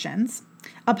investigations,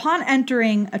 upon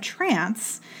entering a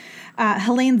trance,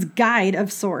 Helene's guide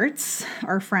of sorts,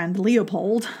 our friend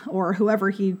Leopold, or whoever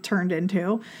he turned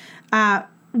into,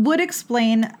 would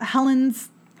explain Helene's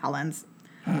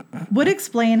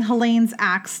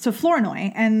acts to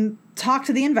Flournoy and talk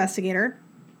to the investigator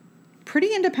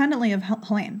pretty independently of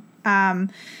Helene.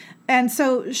 And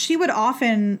so she would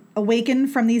often awaken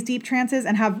from these deep trances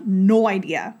and have no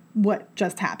idea what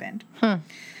just happened.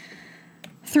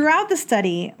 Throughout the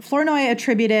study, Flournoy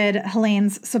attributed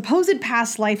Helene's supposed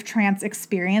past life trance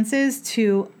experiences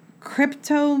to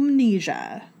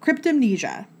cryptomnesia.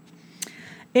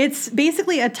 It's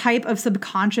basically a type of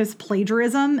subconscious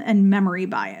plagiarism and memory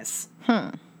bias.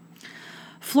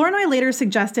 Flournoy later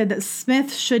suggested that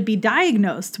Smith should be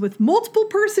diagnosed with multiple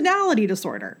personality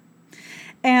disorder,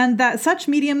 and that such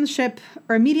mediumship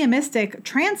or mediumistic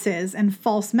trances and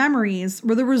false memories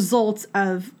were the result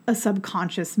of a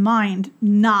subconscious mind,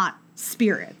 not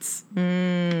spirits. So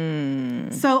I'm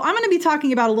going to be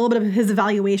talking about a little bit of his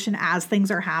evaluation as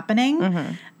things are happening,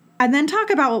 and then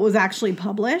talk about what was actually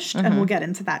published, and we'll get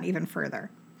into that even further.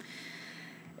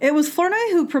 It was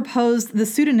Flournoy who proposed the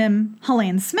pseudonym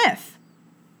Helene Smith,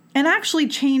 and actually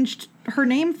changed her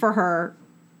name for her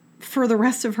for the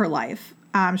rest of her life.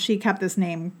 She kept this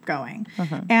name going.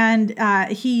 And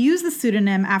he used the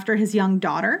pseudonym after his young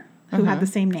daughter, who had the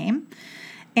same name.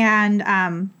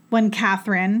 And when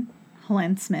Catherine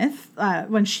Helene Smith,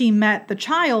 when she met the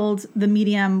child, the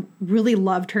medium really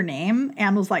loved her name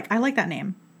and was like, I like that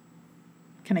name.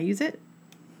 Can I use it?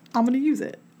 I'm going to use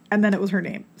it. And then it was her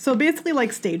name. So basically,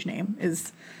 like, stage name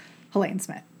is Helene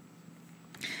Smith.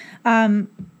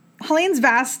 Helene's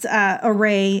vast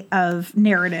array of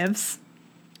narratives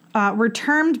were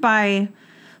termed by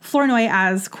Flournoy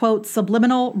as, quote,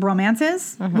 subliminal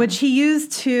romances, which he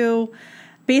used to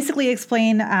basically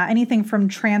explain anything from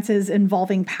trances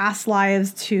involving past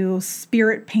lives to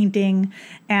spirit painting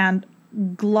and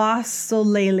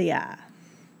glossolalia,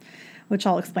 which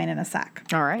I'll explain in a sec.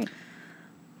 All right.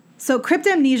 So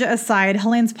cryptamnesia aside,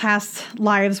 Helene's past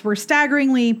lives were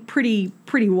staggeringly pretty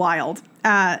wild.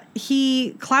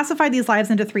 He classified these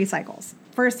lives into 3 cycles.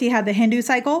 First, he had the Hindu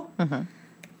cycle.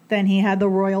 Then he had the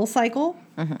royal cycle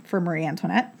for Marie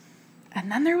Antoinette.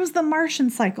 And then there was the Martian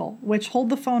cycle, which, hold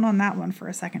the phone on that one for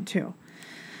a second, too.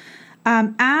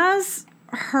 As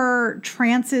her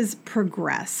trances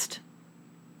progressed,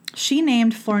 she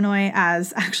named Flournoy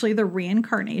as actually the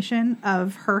reincarnation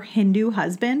of her Hindu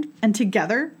husband. And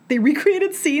together, they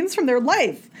recreated scenes from their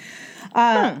life.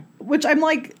 Which I'm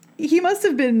like, he must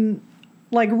have been,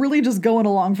 like, really just going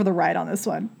along for the ride on this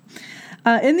one.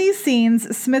 In these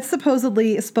scenes, Smith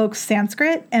supposedly spoke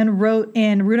Sanskrit and wrote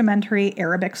in rudimentary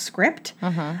Arabic script.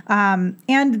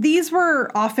 And these were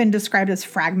often described as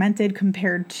fragmented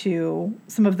compared to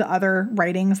some of the other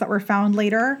writings that were found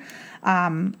later.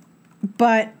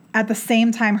 But at the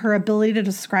same time, her ability to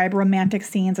describe romantic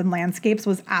scenes and landscapes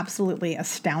was absolutely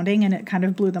astounding, and it kind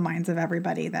of blew the minds of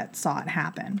everybody that saw it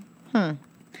happen.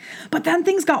 But then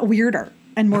things got weirder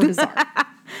and more bizarre.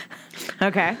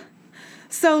 Okay.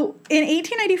 So in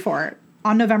 1894,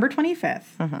 on November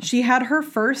 25th, she had her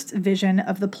first vision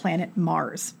of the planet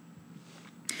Mars,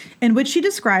 in which she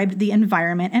described the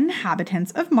environment and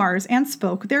inhabitants of Mars and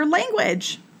spoke their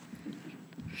language.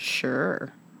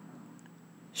 Sure.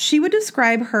 She would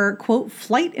describe her, quote,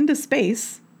 flight into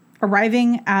space,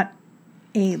 arriving at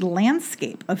a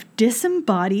landscape of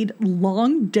disembodied,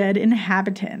 long-dead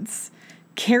inhabitants,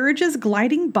 carriages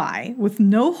gliding by with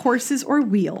no horses or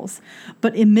wheels,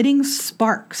 but emitting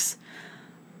sparks,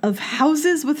 of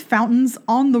houses with fountains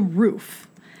on the roof,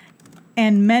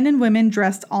 and men and women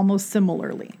dressed almost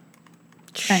similarly.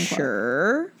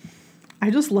 Sure. I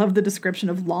just love the description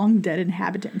of long dead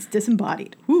inhabitants,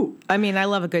 disembodied. Ooh. I mean, I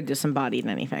love a good disembodied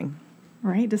anything.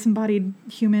 Right? Disembodied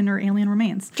human or alien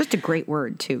remains. Just a great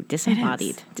word, too.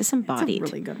 Disembodied. Disembodied.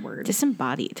 It's a really good word.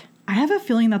 Disembodied. I have a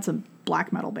feeling that's a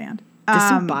black metal band.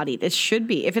 Disembodied. It should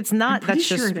be. If it's not, that's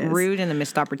sure just rude and a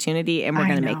missed opportunity, and we're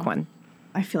going to make one.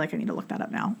 I feel like I need to look that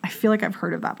up now. I feel like I've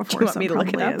heard of that before. Do you want me to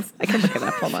look it up? I can look it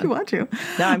up. Hold on. You want to?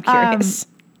 No, I'm curious.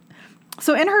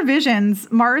 So in her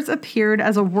visions, Mars appeared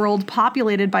as a world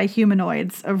populated by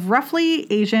humanoids of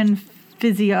roughly Asian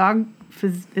is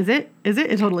it?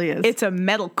 It totally is. It's a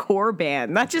metalcore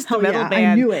band, not just a metal band.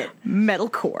 I knew it.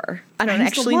 Metalcore. I don't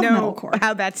actually know metalcore.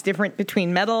 how that's different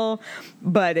between metal,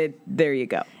 but there you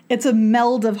go. It's a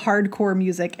meld of hardcore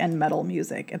music and metal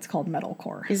music. It's called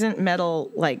metalcore. Isn't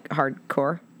metal like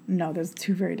hardcore? No, there's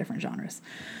 2 very different genres.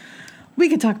 We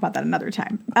could talk about that another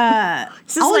time.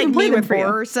 Is this like me with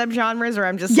horror subgenres, or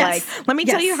I'm just like, let me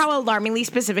tell you how alarmingly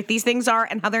specific these things are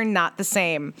and how they're not the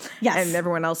same. Yes. And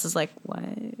everyone else is like, what?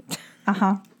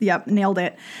 Yep, nailed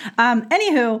it.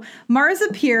 Anywho, Mars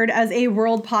appeared as a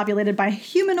world populated by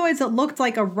humanoids that looked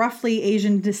like a roughly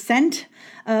Asian descent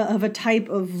of a type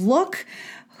of look,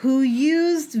 who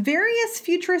used various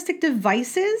futuristic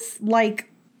devices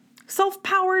like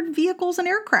self-powered vehicles and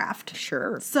aircraft.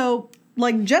 Sure. So,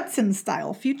 like Jetson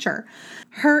style future.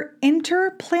 Her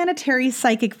interplanetary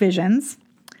psychic visions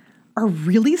are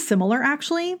really similar,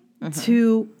 actually,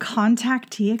 to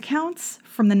contactee accounts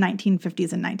from the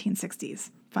 1950s and 1960s.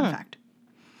 Fun fact.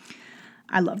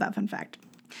 I love that fun fact.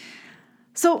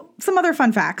 So some other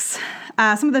fun facts.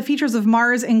 Some of the features of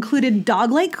Mars included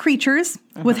dog-like creatures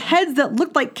with heads that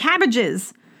looked like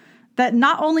cabbages that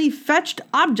not only fetched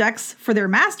objects for their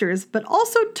masters, but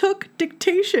also took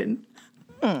dictation.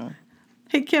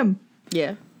 Hey, Kim.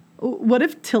 Yeah. What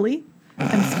if Tilly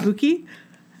and Spooky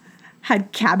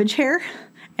had cabbage hair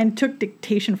and took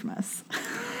dictation from us?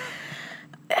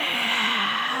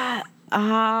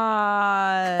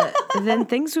 Then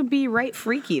things would be right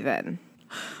freaky then.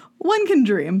 One can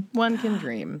dream. One can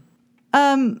dream.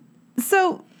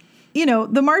 So,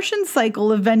 the Martian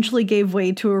cycle eventually gave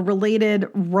way to a related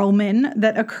Roman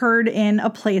that occurred in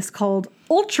a place called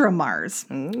Ultramars,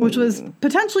 which was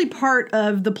potentially part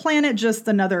of the planet, just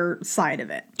another side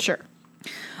of it. Sure.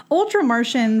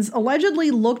 Ultramartians allegedly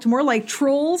looked more like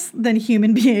trolls than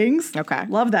human beings. Okay.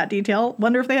 Love that detail.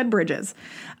 Wonder if they had bridges.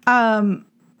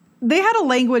 They had a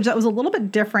language that was a little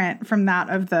bit different from that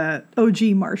of the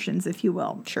OG Martians, if you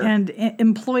will. Sure. And it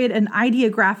employed an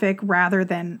ideographic rather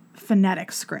than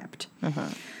phonetic script.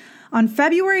 On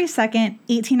February 2nd,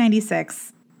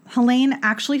 1896, Helene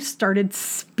actually started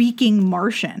speaking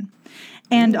Martian.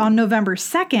 And on November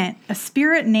 2nd, a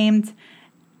spirit named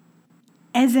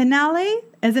Ezenale,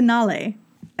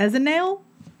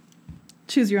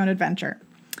 choose your own adventure,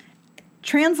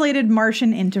 translated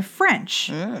Martian into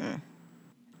French.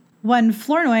 When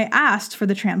Flournoy asked for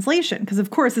the translation, because of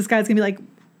course this guy's gonna be like,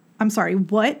 I'm sorry,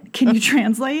 what? Can you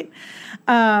translate?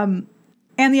 And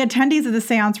the attendees of the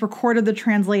seance recorded the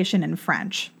translation in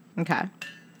French. Okay.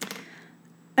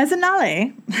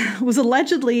 Ezenale was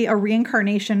allegedly a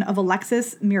reincarnation of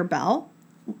Alexis Mirbel,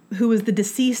 who was the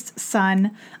deceased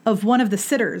son of one of the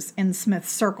sitters in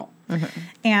Smith's Circle,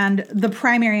 and the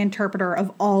primary interpreter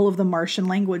of all of the Martian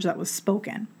language that was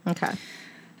spoken. Okay.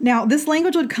 Now, this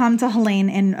language would come to Helene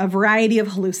in a variety of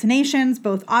hallucinations,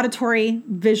 both auditory,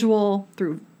 visual,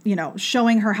 through,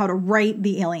 showing her how to write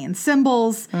the alien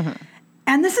symbols.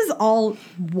 And this is all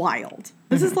wild.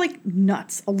 This is like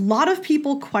nuts. A lot of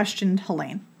people questioned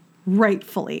Helene,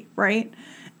 rightfully, right?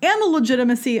 And the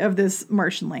legitimacy of this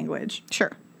Martian language.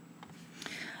 Sure.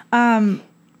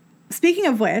 Speaking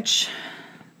of which,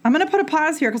 I'm going to put a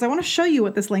pause here because I want to show you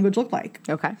what this language looked like.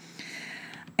 Okay.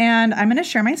 And I'm going to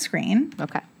share my screen.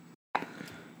 Okay.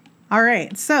 All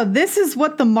right. So this is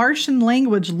what the Martian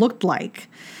language looked like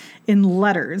in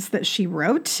letters that she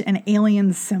wrote and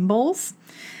alien symbols.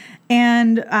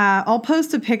 And I'll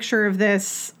post a picture of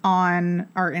this on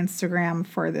our Instagram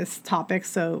for this topic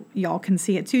so y'all can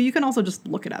see it too. You can also just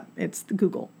look it up. It's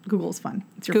Google. Google's fun.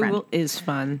 It's your friend. Google is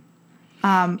fun.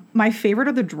 My favorite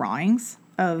are the drawings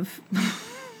of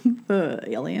the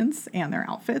aliens and their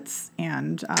outfits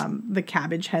and the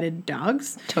cabbage-headed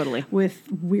dogs. Totally. With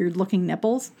weird-looking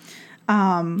nipples.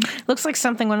 Looks like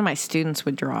something one of my students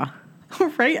would draw.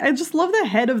 Right? I just love the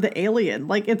head of the alien.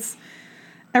 Like, it's...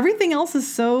 Everything else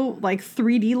is so,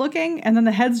 3D looking, and then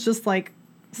the head's just, stick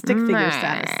figure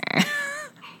status.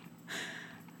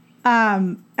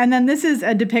 And then this is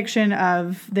a depiction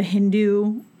of the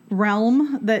Hindu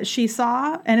realm that she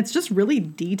saw, and it's just really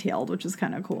detailed, which is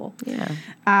kind of cool. Yeah.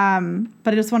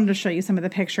 But I just wanted to show you some of the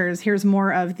pictures. Here's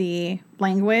more of the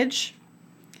language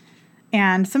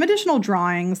and some additional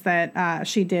drawings that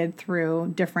she did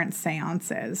through different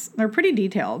seances. They're pretty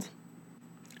detailed.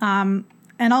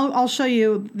 And I'll show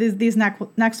you, these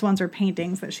next ones are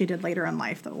paintings that she did later in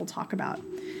life that we'll talk about.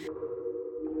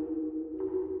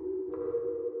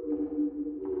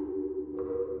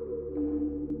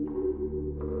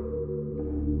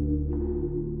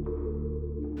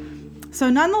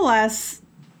 So nonetheless,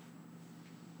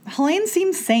 Helene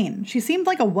seemed sane. She seemed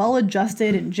like a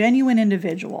well-adjusted and genuine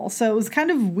individual. So it was kind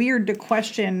of weird to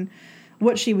question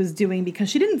what she was doing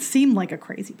because she didn't seem like a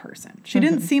crazy person. She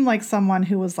didn't seem like someone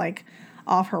who was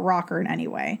off her rocker in any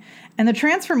way. And the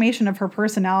transformation of her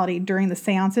personality during the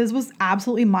seances was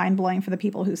absolutely mind-blowing for the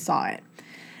people who saw it.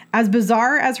 As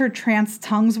bizarre as her trance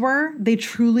tongues were, they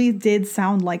truly did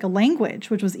sound like a language,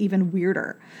 which was even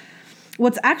weirder.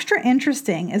 What's extra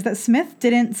interesting is that Smith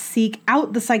didn't seek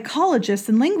out the psychologists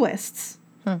and linguists.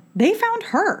 They found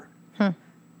her.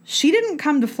 She didn't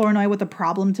come to Flournoy with a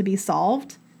problem to be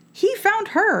solved. He found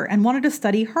her and wanted to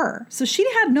study her. So she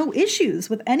had no issues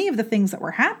with any of the things that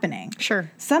were happening.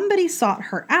 Sure. Somebody sought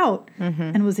her out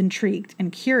and was intrigued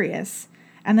and curious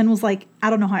and then was like, I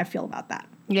don't know how I feel about that.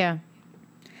 Yeah.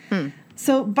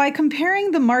 So by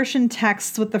comparing the Martian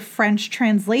texts with the French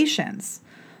translations,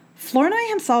 Flournoy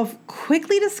himself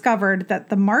quickly discovered that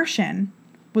the Martian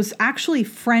was actually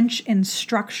French in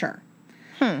structure.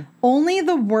 Only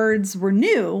the words were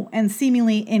new and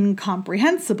seemingly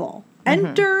incomprehensible.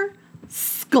 Enter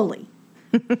Scully.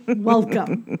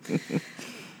 Welcome.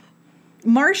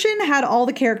 Martian had all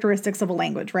the characteristics of a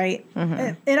language, right?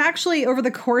 It actually, over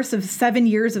the course of 7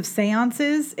 years of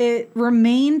seances, it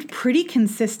remained pretty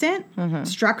consistent,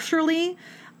 structurally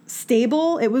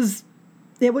stable. It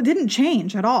didn't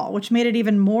change at all, which made it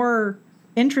even more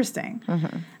interesting.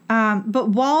 But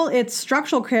while its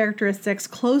structural characteristics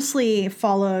closely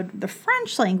followed the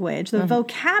French language, the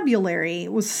vocabulary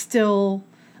was still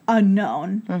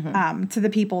unknown to the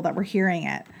people that were hearing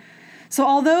it. So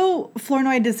although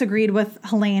Flournoy disagreed with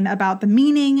Helene about the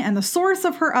meaning and the source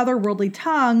of her otherworldly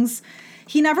tongues,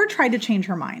 he never tried to change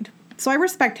her mind. So I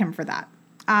respect him for that.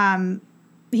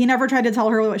 He never tried to tell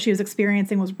her what she was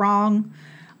experiencing was wrong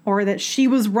or that she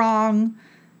was wrong.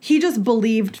 He just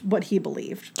believed what he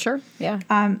believed. Sure, yeah.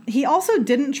 He also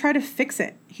didn't try to fix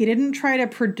it. He didn't try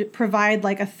to provide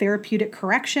like a therapeutic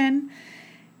correction.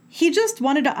 He just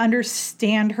wanted to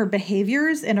understand her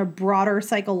behaviors in a broader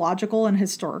psychological and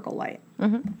historical light,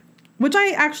 which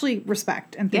I actually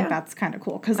respect and think that's kind of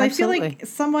cool. Because I feel like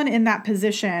someone in that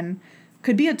position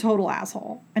could be a total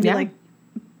asshole and be like,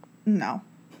 no.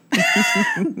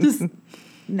 Just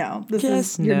no.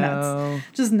 You're nuts.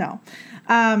 Just no.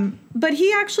 But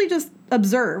he actually just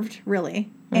observed, really,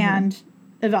 and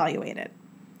evaluated.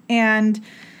 And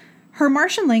her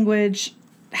Martian language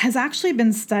has actually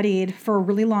been studied for a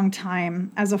really long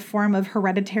time as a form of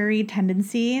hereditary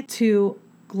tendency to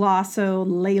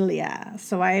glossolalia.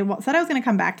 So I said I was going to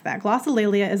come back to that.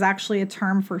 Glossolalia is actually a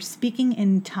term for speaking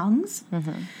in tongues.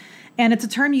 And it's a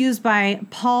term used by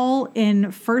Paul in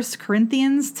 1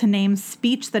 Corinthians to name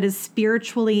speech that is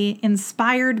spiritually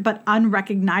inspired but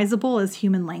unrecognizable as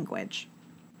human language.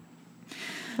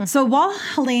 So while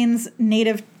Helene's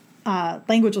native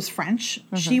language was French,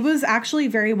 she was actually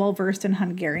very well versed in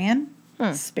Hungarian,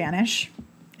 Spanish,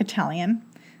 Italian.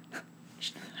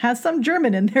 Has some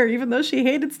German in there, even though she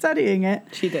hated studying it.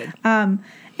 She did. And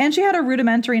she had a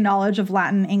rudimentary knowledge of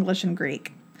Latin, English, and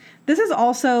Greek. This is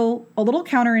also a little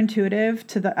counterintuitive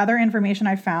to the other information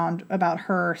I found about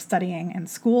her studying in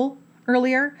school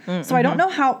earlier. So I don't know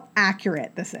how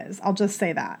accurate this is. I'll just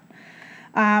say that.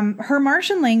 Her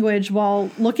Martian language, while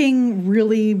looking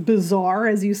really bizarre,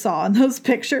 as you saw in those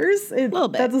pictures,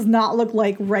 that does not look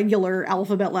like regular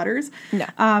alphabet letters,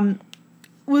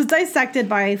 was dissected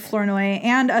by Flournoy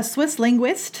and a Swiss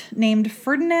linguist named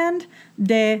Ferdinand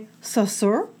de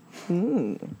Saussure.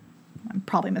 I'm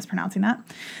probably mispronouncing that.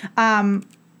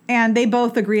 And they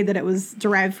both agreed that it was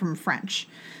derived from French.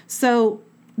 So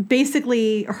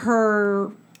basically,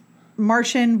 her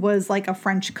Martian was like a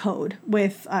French code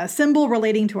with a symbol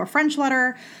relating to a French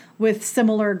letter with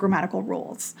similar grammatical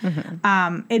rules.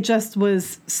 It just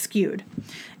was skewed.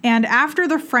 And after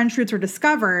the French roots were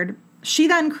discovered, she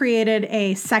then created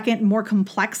a second, more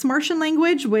complex Martian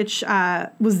language, which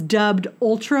was dubbed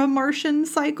Ultra-Martian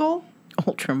Cycle.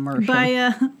 Ultra-Martian.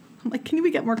 By, I'm like, can we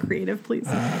get more creative, please?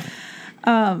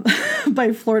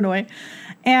 By Flournoy.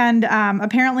 And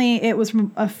apparently it was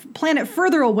from a planet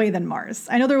further away than Mars.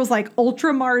 I know there was like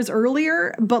Ultra Mars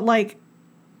earlier, but like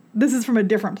this is from a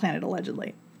different planet,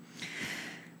 allegedly.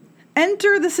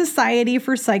 Enter the Society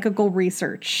for Psychical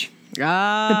Research.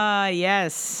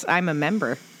 Yes. I'm a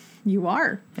member. You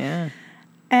are. Yeah.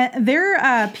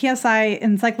 Their PSI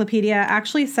encyclopedia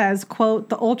actually says, quote,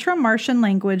 the Ultra-Martian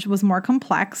language was more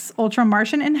complex.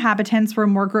 Ultra-Martian inhabitants were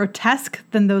more grotesque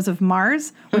than those of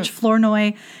Mars, which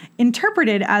Flournoy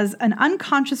interpreted as an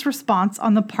unconscious response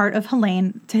on the part of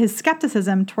Helene to his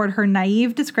skepticism toward her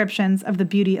naive descriptions of the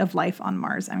beauty of life on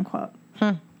Mars, end quote.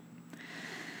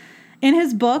 In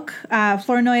his book,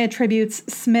 Flournoy attributes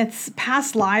Smith's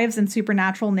past lives and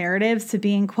supernatural narratives to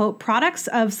being, quote, products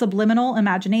of subliminal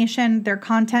imagination, their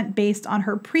content based on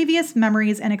her previous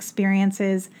memories and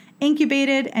experiences,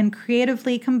 incubated and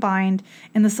creatively combined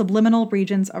in the subliminal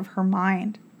regions of her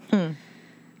mind.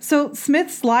 So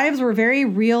Smith's lives were very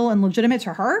real and legitimate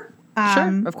to her.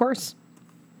 Sure, of course.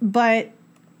 But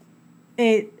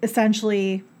it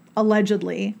essentially,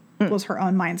 allegedly, was her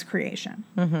own mind's creation.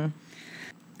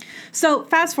 So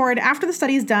fast forward, after the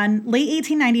study is done, late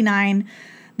 1899,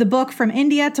 the book From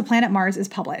India to Planet Mars is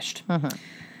published.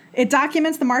 It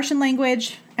documents the Martian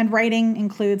language, and writing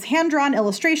includes hand-drawn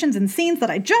illustrations and scenes that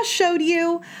I just showed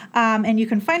you, and you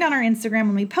can find on our Instagram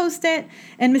when we post it,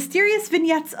 and mysterious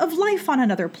vignettes of life on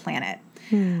another planet.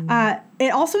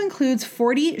 It also includes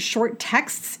 40 short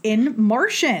texts in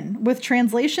Martian with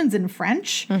translations in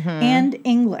French and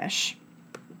English.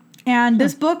 And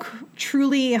this book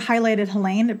truly highlighted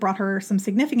Helene. It brought her some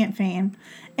significant fame.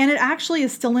 And it actually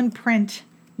is still in print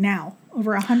now,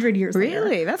 over 100 years later.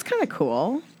 Really? That's kind of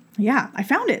cool. Yeah, I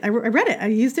found it. I read it. I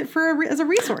used it as a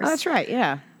resource. Oh, that's right,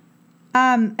 yeah.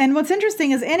 And what's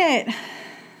interesting is in it,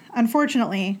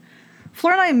 unfortunately,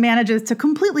 Flournoy manages to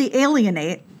completely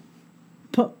alienate,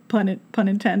 pun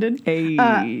intended,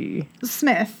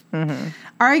 Smith,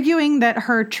 arguing that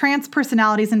her trance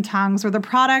personalities and tongues were the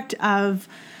product of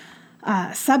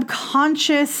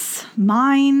subconscious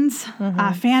minds,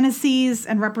 fantasies,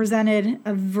 and represented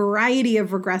a variety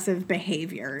of regressive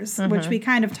behaviors, which we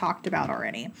kind of talked about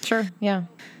already. Sure, yeah.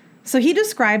 So he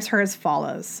describes her as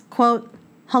follows, quote,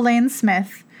 Helene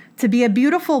Smith, to be a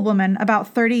beautiful woman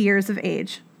about 30 years of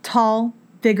age, tall,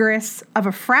 vigorous, of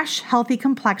a fresh, healthy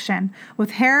complexion,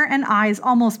 with hair and eyes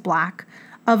almost black,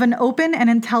 of an open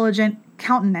and intelligent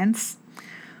countenance,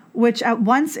 which at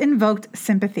once invoked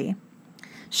sympathy.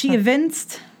 She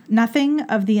evinced nothing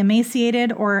of the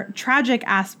emaciated or tragic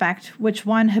aspect which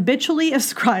one habitually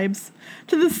ascribes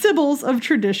to the sibyls of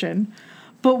tradition,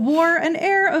 but wore an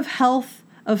air of health,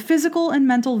 of physical and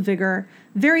mental vigor,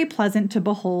 very pleasant to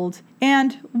behold,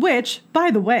 and which, by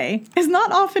the way, is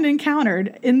not often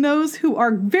encountered in those who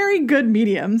are very good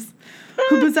mediums,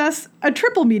 who possess a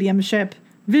triple mediumship,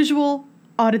 visual,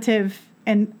 auditive,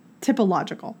 and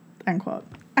typological, end quote.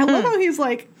 I love how he's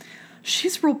like,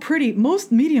 she's real pretty.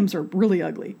 Most mediums are really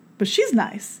ugly, but she's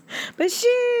nice. But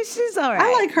she's all right.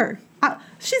 I like her.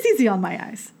 She's easy on my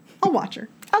eyes. I'll watch her.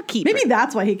 I'll keep Maybe her.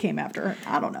 that's why he came after her.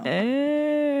 I don't know.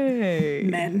 Hey.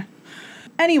 Men.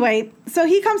 Anyway, so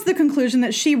he comes to the conclusion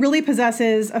that she really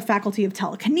possesses a faculty of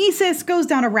telekinesis, goes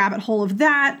down a rabbit hole of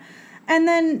that, and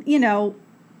then,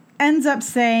 ends up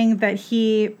saying that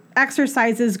he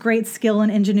exercises great skill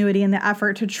and ingenuity in the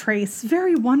effort to trace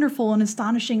very wonderful and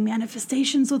astonishing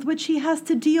manifestations with which he has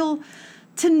to deal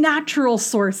to natural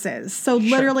sources. So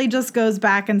literally just goes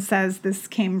back and says this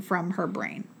came from her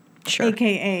brain. Sure.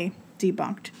 AKA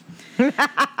debunked.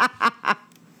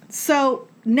 So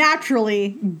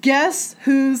naturally, guess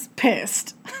who's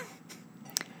pissed?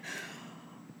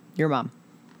 Your mom.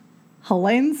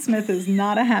 Helene Smith is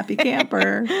not a happy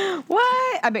camper.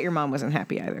 What? I bet your mom wasn't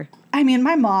happy either. I mean,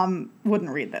 my mom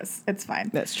wouldn't read this. It's fine.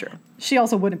 That's true. She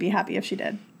also wouldn't be happy if she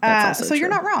did. That's also so you're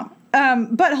true. not wrong.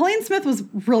 But Helene Smith was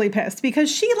really pissed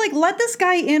because she let this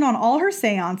guy in on all her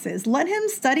seances, let him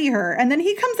study her, and then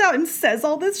he comes out and says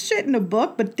all this shit in a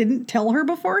book, but didn't tell her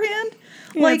beforehand.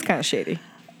 Yeah, it's kind of shady.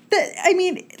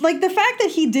 The fact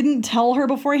that he didn't tell her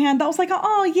beforehand, that was like,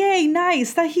 oh, yay,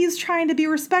 nice, that he's trying to be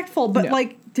respectful. But, No.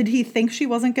 Did he think she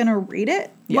wasn't going to read it?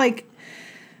 Yeah.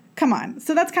 Come on.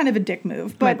 So that's kind of a dick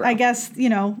move. But bro. I guess,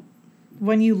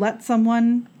 when you let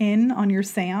someone in on your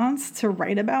seance to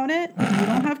write about it, you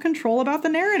don't have control about the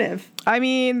narrative. I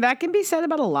mean, that can be said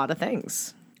about a lot of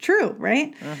things. True,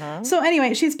 right? So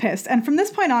anyway, she's pissed. And from this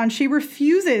point on, she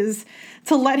refuses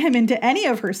to let him into any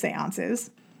of her seances,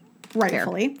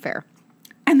 rightfully. Fair.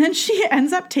 And then she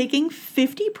ends up taking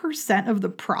 50% of the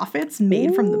profits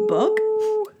made from the book.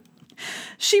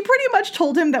 She pretty much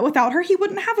told him that without her, he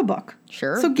wouldn't have a book.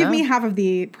 Sure. So give no. me half of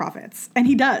the profits. And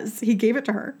he does. He gave it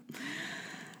to her.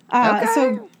 Okay.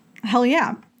 So, hell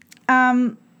yeah.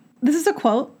 This is a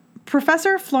quote.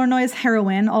 Professor Flournoy's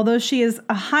heroine, although she is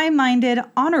a high-minded,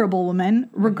 honorable woman,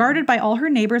 regarded by all her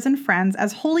neighbors and friends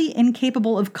as wholly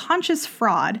incapable of conscious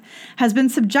fraud, has been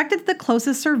subjected to the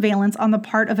closest surveillance on the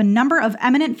part of a number of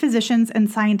eminent physicians and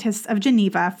scientists of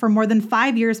Geneva for more than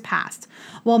 5 years past,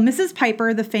 while Mrs.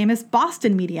 Piper, the famous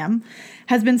Boston medium,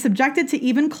 has been subjected to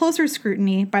even closer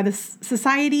scrutiny by the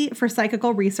Society for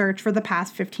Psychical Research for the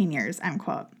past 15 years, end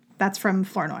quote. That's from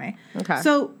Flournoy. Okay.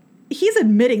 So he's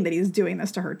admitting that he's doing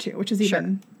this to her too, which is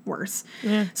even worse.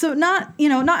 Yeah. So not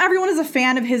everyone is a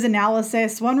fan of his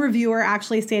analysis. One reviewer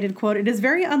actually stated, quote, "It is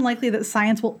very unlikely that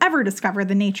science will ever discover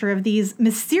the nature of these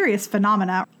mysterious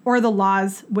phenomena or the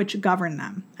laws which govern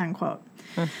them," end quote.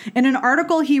 In an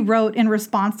article he wrote in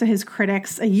response to his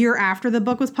critics a year after the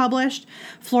book was published,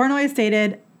 Flournoy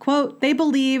stated, quote, "They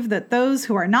believe that those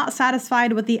who are not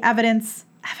satisfied with the evidence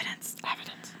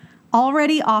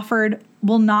already offered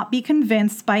will not be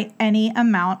convinced by any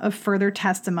amount of further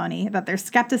testimony that their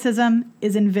skepticism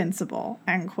is invincible,"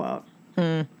 end quote.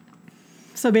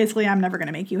 So basically, I'm never going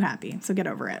to make you happy, so get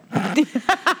over it.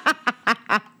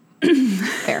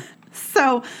 Fair.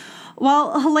 So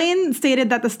while Helene stated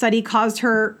that the study caused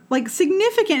her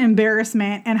significant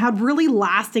embarrassment and had really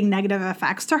lasting negative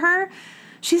effects to her,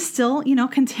 she still,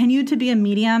 continued to be a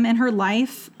medium in her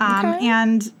life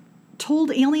and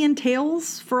told alien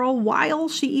tales for a while.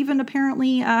 She even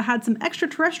apparently had some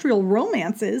extraterrestrial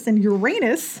romances in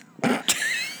Uranus and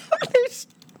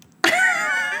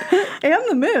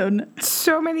the moon.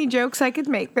 So many jokes I could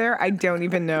make there. I don't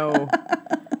even know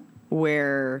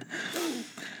where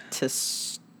to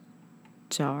start.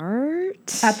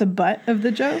 At the butt of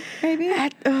the joke, maybe?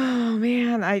 Oh,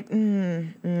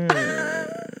 man.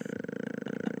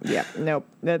 Yeah, nope.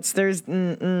 Nope.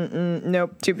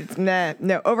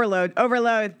 No. Overload.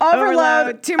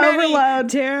 Too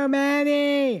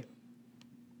many.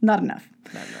 Not enough.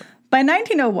 By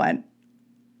 1901,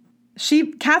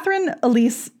 Catherine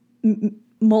Elise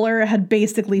Muller had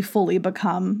basically fully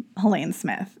become Helene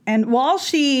Smith. And while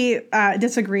she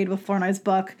disagreed with Flournoy's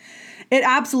book, it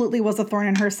absolutely was a thorn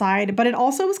in her side, but it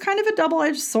also was kind of a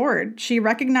double-edged sword. She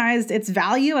recognized its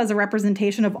value as a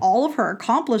representation of all of her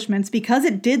accomplishments because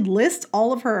it did list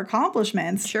all of her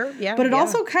accomplishments. Sure, yeah. But it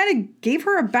also kind of gave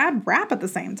her a bad rap at the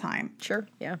same time. Sure,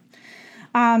 yeah.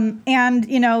 And,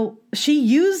 she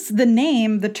used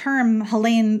the term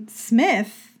Helene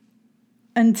Smith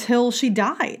until she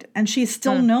died. And she's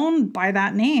still known by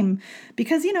that name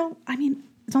because,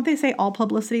 don't they say all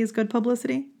publicity is good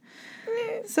publicity?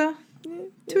 So,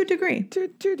 to a degree. To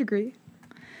a degree.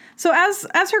 So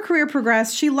as her career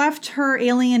progressed, she left her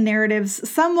alien narratives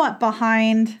somewhat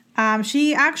behind.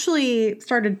 She actually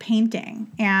started painting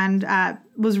and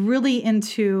was really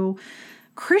into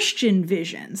Christian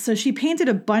visions. So she painted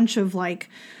a bunch of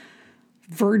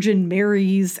Virgin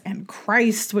Marys and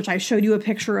Christ, which I showed you a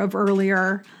picture of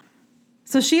earlier.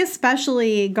 So she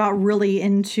especially got really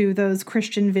into those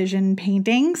Christian vision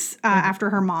paintings after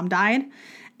her mom died.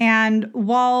 And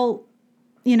while,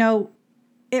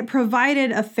 it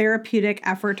provided a therapeutic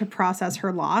effort to process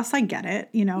her loss, I get it.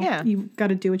 You got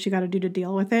to do what you got to do to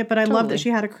deal with it. But I love that she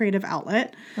had a creative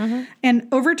outlet. Mm-hmm. And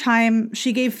over time,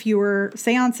 she gave fewer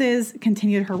seances,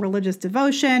 continued her religious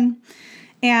devotion.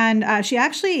 And she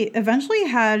actually eventually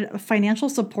had financial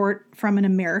support from an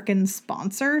American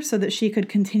sponsor so that she could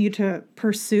continue to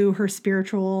pursue her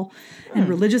spiritual and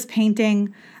religious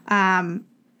painting. And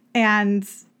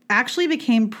actually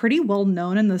became pretty well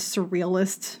known in the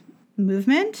Surrealist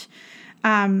movement.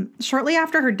 Shortly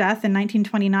after her death in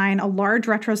 1929, a large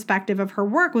retrospective of her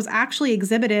work was actually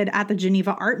exhibited at the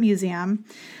Geneva Art Museum,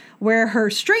 where her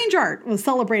strange art was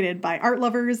celebrated by art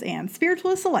lovers and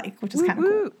spiritualists alike, which is kind of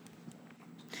cool.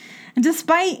 And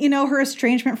despite, her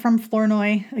estrangement from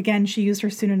Flournoy, again, she used her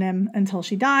pseudonym until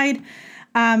she died.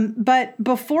 But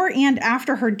before and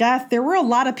after her death, there were a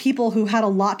lot of people who had a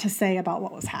lot to say about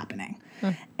what was happening.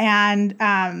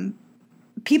 And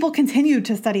people continued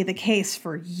to study the case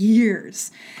for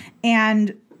years.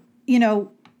 And,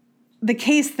 the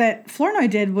case that Flournoy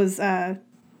did was a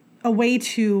way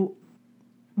to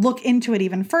look into it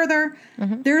even further.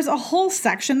 Mm-hmm. There's a whole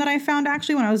section that I found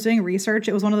actually when I was doing research.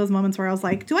 It was one of those moments where I was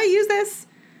like, do I use this?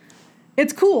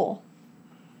 It's cool.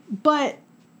 But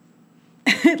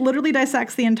it literally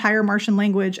dissects the entire Martian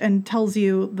language and tells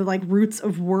you the roots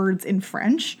of words in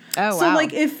French. Oh, wow. So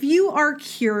if you are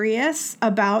curious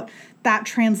about that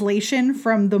translation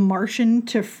from the Martian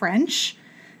to French,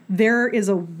 there is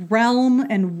a realm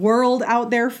and world out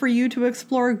there for you to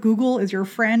explore. Google is your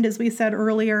friend, as we said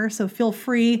earlier, so feel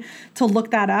free to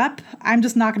look that up. I'm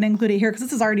just not going to include it here because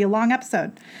this is already a long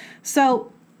episode.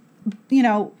 So,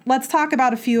 let's talk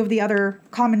about a few of the other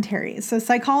commentaries. So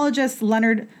psychologists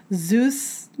Leonard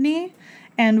Zusny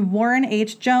and Warren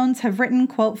H. Jones have written,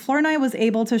 quote, Flournoy was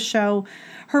able to show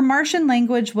her Martian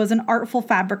language was an artful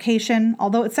fabrication.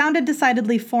 Although it sounded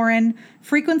decidedly foreign,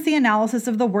 frequency analysis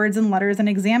of the words and letters and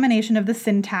examination of the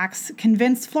syntax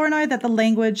convinced Flournoy that the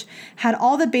language had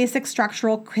all the basic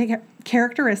structural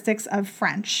characteristics of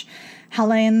French,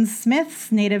 Helene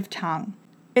Smith's native tongue.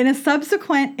 In a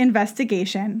subsequent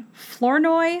investigation,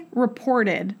 Flournoy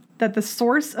reported that the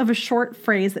source of a short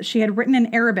phrase that she had written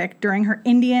in Arabic during her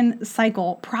Indian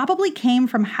cycle probably came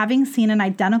from having seen an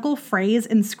identical phrase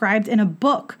inscribed in a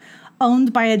book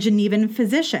owned by a Genevan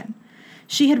physician.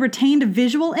 She had retained a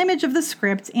visual image of the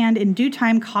script and in due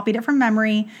time copied it from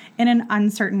memory in an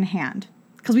uncertain hand.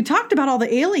 Because we talked about all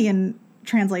the alien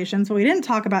translations, but we didn't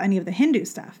talk about any of the Hindu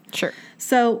stuff. Sure.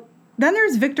 So then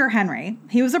there's Victor Henry.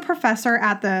 He was a professor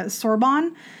at the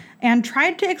Sorbonne and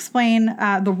tried to explain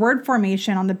the word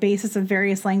formation on the basis of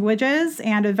various languages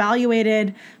and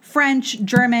evaluated French,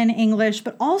 German, English,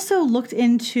 but also looked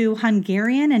into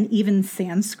Hungarian and even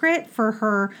Sanskrit for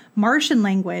her Martian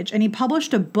language, and he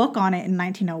published a book on it in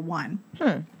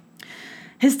 1901.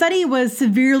 His study was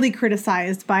severely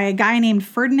criticized by a guy named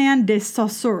Ferdinand de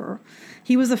Saussure.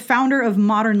 He was a founder of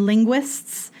modern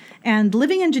linguists and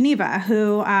living in Geneva,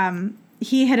 who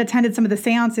he had attended some of the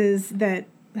seances that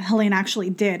Helene actually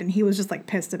did, and he was just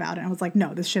pissed about it and was like,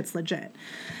 no, this shit's legit.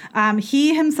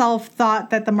 He himself thought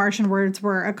that the Martian words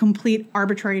were a complete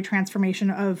arbitrary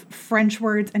transformation of French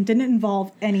words and didn't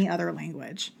involve any other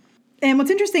language. And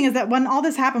what's interesting is that when all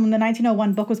this happened, when the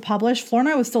 1901 book was published,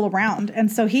 Flournoy was still around.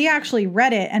 And so he actually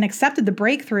read it and accepted the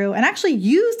breakthrough and actually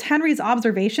used Henry's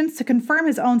observations to confirm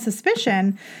his own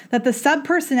suspicion that the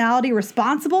subpersonality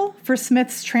responsible for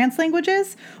Smith's trance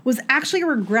languages was actually a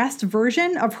regressed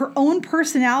version of her own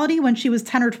personality when she was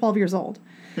 10 or 12 years old,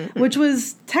 which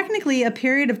was technically a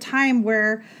period of time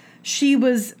where she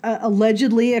was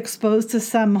allegedly exposed to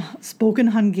some spoken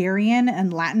Hungarian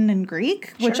and Latin and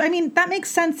Greek, which, Sure. I mean, that makes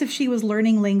sense if she was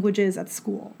learning languages at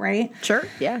school, right? Sure,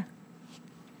 yeah.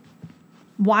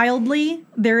 Wildly,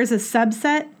 there is a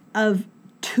subset of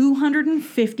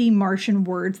 250 Martian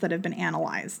words that have been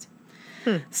analyzed.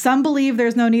 Some believe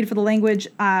there's no need for the language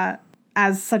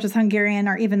as such as Hungarian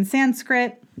or even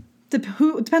Sanskrit.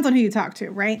 Depends on who you talk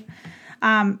to, right?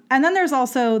 And then there's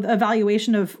also the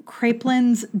evaluation of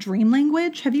Kraepelin's dream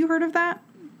language. Have you heard of that?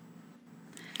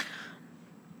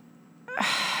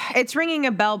 It's ringing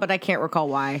a bell, but I can't recall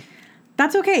why.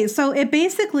 That's okay. So it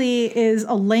basically is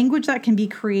a language that can be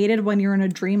created when you're in a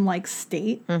dreamlike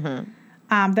state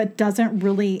that doesn't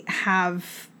really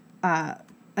have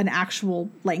an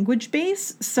actual language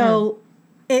base. So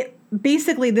it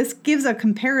basically, this gives a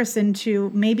comparison to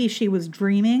maybe she was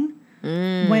dreaming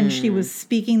when she was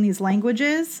speaking these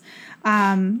languages,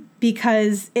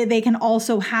 because they can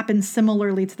also happen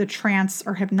similarly to the trance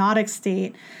or hypnotic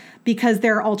state because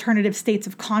they're alternative states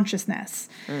of consciousness.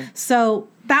 So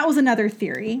that was another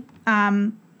theory.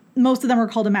 Most of them were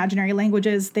called imaginary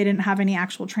languages. They didn't have any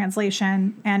actual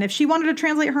translation. And if she wanted to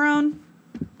translate her own,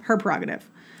 her prerogative.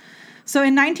 So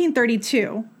in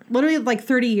 1932, literally like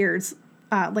 30 years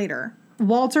later,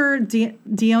 Walter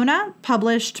Diona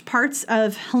published parts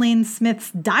of Helene Smith's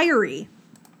diary.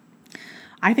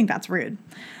 I think that's rude,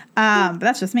 but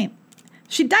that's just me.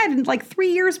 She died in like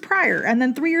 3 years prior, and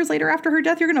then 3 years later after her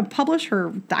death, you're going to publish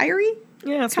her diary?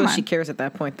 Yeah, that's what she cares at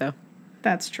that point, though.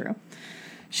 That's true.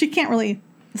 She can't really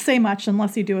say much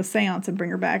unless you do a seance and bring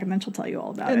her back, and then she'll tell you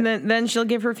all about it. And then she'll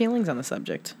give her feelings on the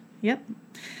subject. Yep.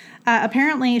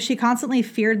 Apparently, she constantly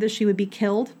feared that she would be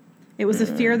killed. It was a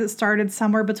fear that started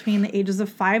somewhere between the ages of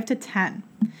 5 to 10.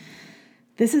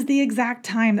 This is the exact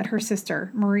time that her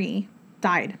sister, Marie,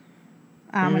 died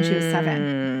when she was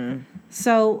 7.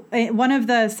 So one of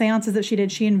the seances that she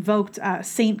did, she invoked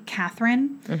Saint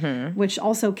Catherine, which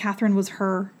also Catherine was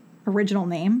her original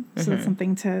name. So that's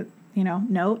something to,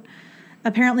 note.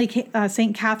 Apparently,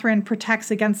 Saint Catherine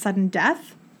protects against sudden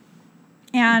death.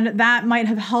 And that might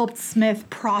have helped Smith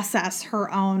process her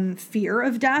own fear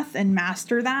of death and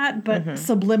master that, but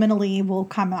subliminally will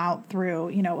come out through,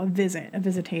 a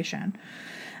visitation.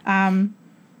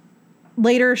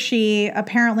 Later, she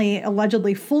apparently,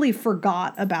 allegedly, fully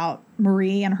forgot about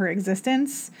Marie and her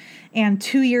existence. And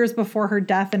 2 years before her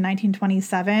death in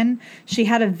 1927, she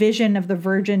had a vision of the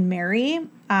Virgin Mary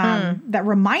that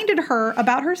reminded her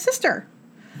about her sister.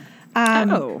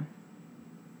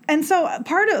 And so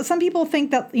some people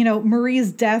think that,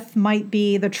 Marie's death might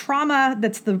be the trauma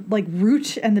that's the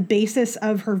root and the basis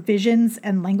of her visions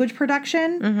and language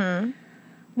production,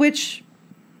 which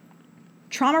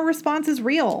trauma response is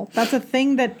real. That's a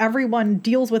thing that everyone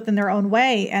deals with in their own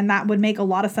way. And that would make a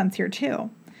lot of sense here too.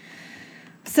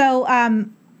 So,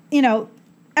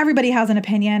 everybody has an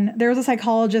opinion. There was a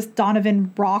psychologist,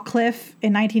 Donovan Rawcliffe,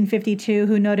 in 1952,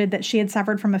 who noted that she had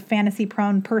suffered from a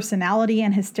fantasy-prone personality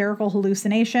and hysterical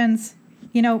hallucinations.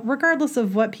 Regardless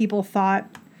of what people thought,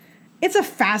 it's a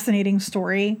fascinating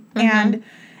story, and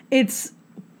it's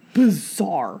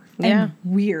bizarre and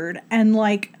weird. And,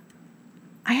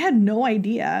 I had no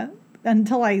idea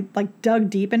until I, dug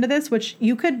deep into this, which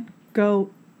you could go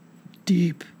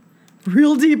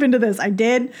real deep into this. I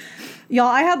did. Y'all,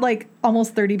 I had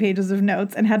almost 30 pages of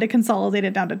notes and had to consolidate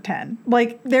it down to 10.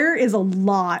 There is a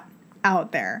lot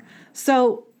out there.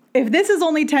 So if this is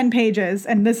only 10 pages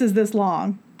and this is this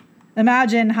long,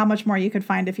 imagine how much more you could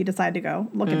find if you decide to go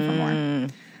looking for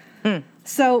more.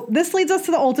 So this leads us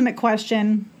to the ultimate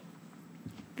question.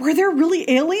 Were there really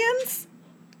aliens?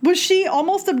 Was she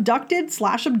almost abducted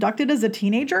as a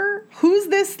teenager? Who's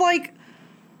this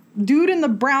dude in the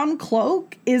brown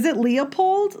cloak? Is it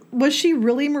Leopold? Was she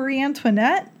really Marie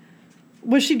Antoinette?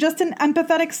 Was she just an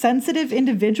empathetic, sensitive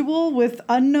individual with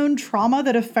unknown trauma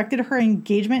that affected her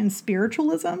engagement in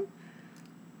spiritualism?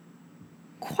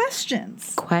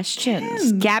 Questions.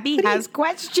 Questions. Kim, Gabby has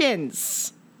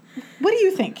questions. What do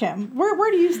you think, Kim?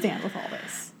 Where do you stand with all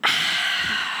this?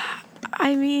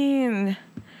 I mean,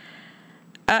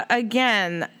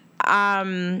 again,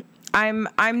 I'm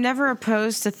never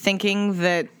opposed to thinking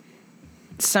that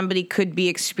somebody could be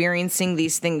experiencing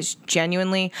these things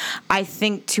genuinely. I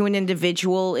think to an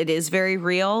individual, it is very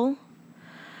real.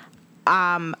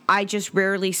 I just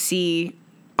rarely see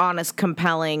honest,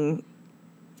 compelling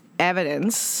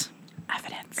evidence.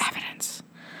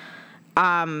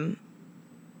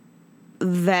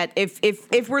 That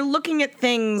if we're looking at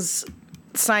things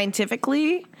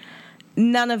scientifically,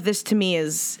 none of this to me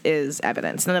is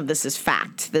evidence. None of this is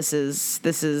fact. This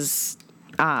is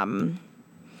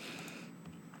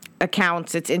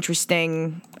accounts. It's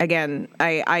interesting. Again,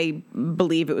 I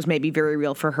believe it was maybe very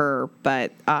real for her,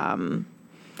 but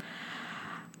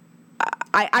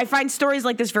I find stories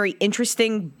like this very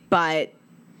interesting, but ...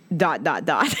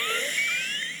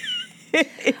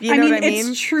 If you know what I mean?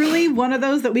 It's truly one of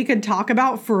those that we could talk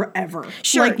about forever.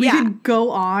 Sure, like we could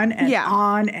go on and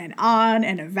on and on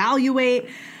and evaluate.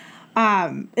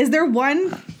 Is there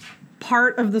one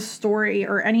part of the story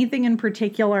or anything in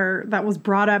particular that was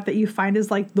brought up that you find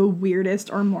is like the weirdest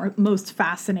or most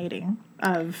fascinating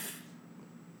of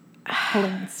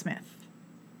Helene Smith?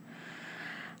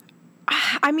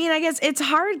 I mean, I guess it's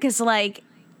hard because, like,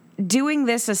 doing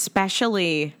this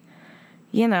especially,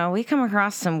 you know, we come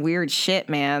across some weird shit,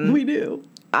 man. We do.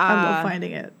 I love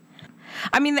finding it.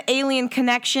 I mean, the alien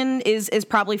connection is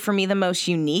probably for me the most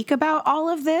unique about all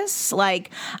of this.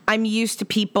 Like, I'm used to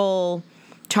people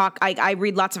talk. I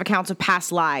read lots of accounts of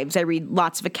past lives. I read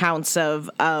lots of accounts of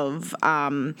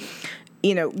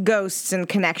you know, ghosts and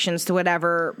connections to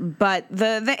whatever. But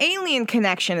the alien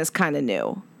connection is kind of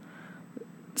new.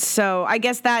 So I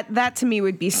guess that to me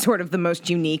would be sort of the most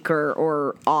unique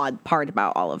or odd part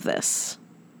about all of this.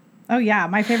 Oh, yeah.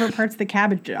 My favorite part's the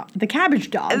cabbage dog. The cabbage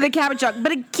dog. The cabbage dog.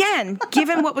 But again,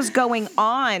 given what was going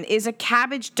on, is a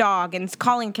cabbage dog and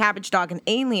calling cabbage dog an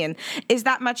alien, is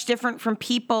that much different from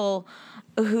people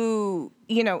who,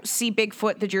 you know, see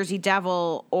Bigfoot, the Jersey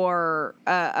Devil, or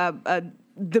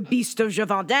the Beast of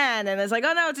Gévaudan, and it's like,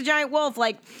 oh, no, it's a giant wolf.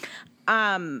 Like,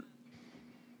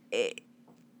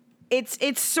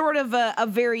 it's sort of a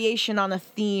variation on a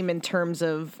theme in terms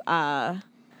of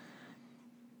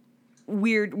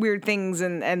weird things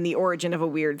and the origin of a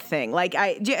weird thing. Like,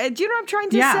 do you know what I'm trying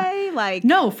to say? Like,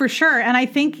 no, for sure. And I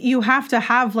think you have to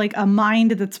have like a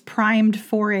mind that's primed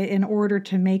for it in order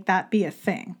to make that be a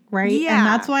thing, right? Yeah. And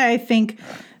that's why I think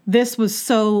this was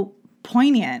so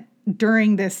poignant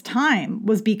during this time,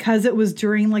 was because it was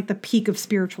during like the peak of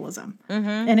spiritualism. Mm-hmm.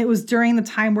 And it was during the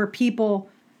time where people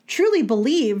truly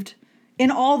believed in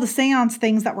all the seance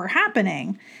things that were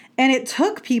happening. And it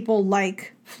took people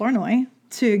like Flournoy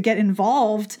to get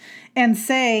involved and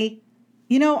say,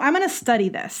 you know, I'm going to study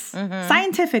this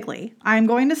scientifically. I'm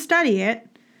going to study it,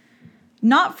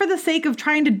 not for the sake of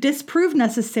trying to disprove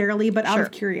necessarily, but out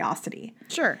of curiosity.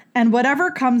 Sure. And whatever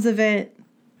comes of it,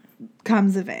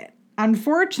 comes of it.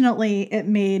 Unfortunately, it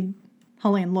made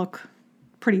Helene look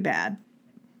pretty bad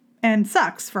and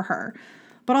sucks for her,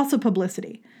 but also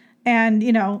publicity. And,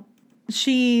 you know,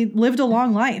 she lived a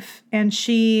long life and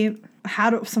she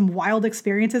had some wild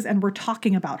experiences, and we're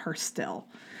talking about her still.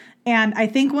 And I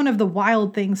think one of the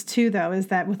wild things too, though, is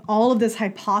that with all of this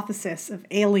hypothesis of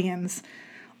aliens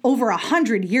over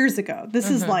 100 years ago, this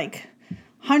is like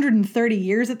 130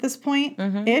 years at this point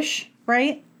ish,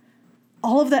 right?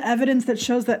 All of the evidence that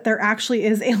shows that there actually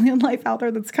is alien life out there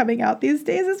that's coming out these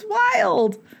days is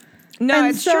wild. No, and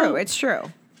it's true. It's true.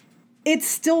 It's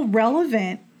still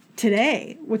relevant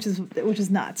today, which is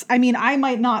nuts. I mean, I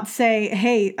might not say,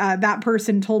 hey, that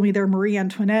person told me they're Marie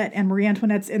Antoinette and Marie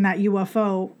Antoinette's in that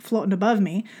UFO floating above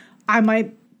me. I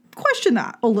might question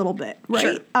that a little bit,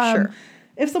 right? Sure.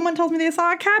 If someone tells me they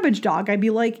saw a cabbage dog, I'd be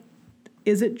like,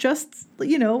 is it just,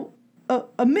 you know,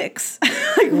 a mix?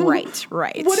 Like,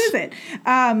 right. What is it?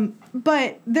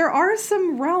 But there are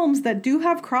some realms that do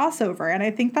have crossover, and I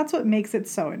think that's what makes it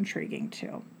so intriguing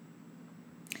too.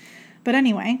 But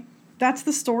anyway, that's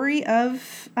the story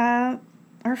of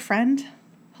our friend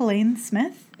Helene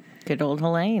Smith. Good old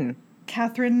Helene.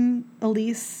 Catherine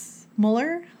Elise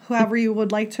Muller, whoever you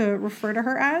would like to refer to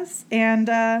her as, and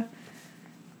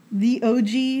the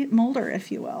OG Mulder,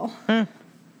 if you will.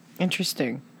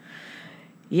 Interesting.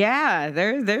 Yeah,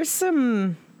 there's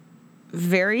some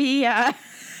very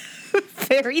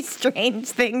very strange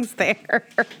things there.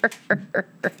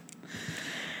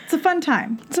 It's a fun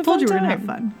time. It's a Told fun you we're time. gonna have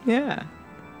fun. Yeah.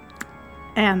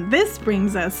 And this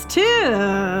brings us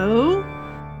to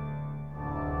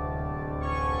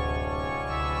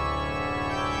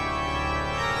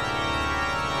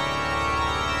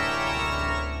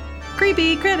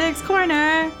Creepy Critics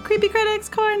Corner. Creepy Critics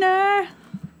Corner.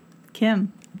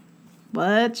 Kim,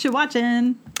 what you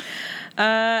watching?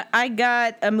 I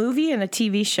got a movie and a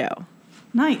TV show.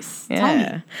 Nice. Yeah. Tell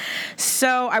me.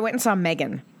 So I went and saw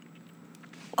Megan.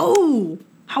 Oh,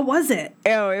 How was it?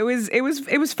 Oh, it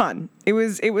was fun. It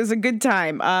was a good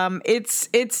time.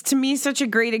 It's to me such a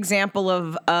great example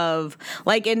of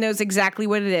like, it knows exactly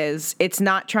what it is. It's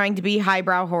not trying to be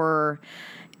highbrow horror.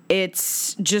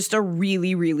 It's just a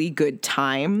really, really good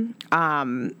time.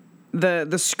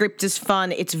 The script is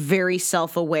fun. It's very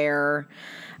self-aware.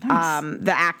 Nice.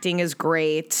 The acting is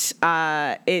great.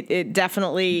 It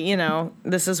definitely,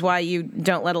 this is why you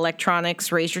don't let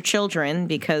electronics raise your children,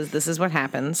 because this is what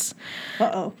happens.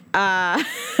 Uh-oh.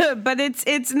 But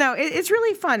it's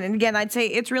really fun. And again, I'd say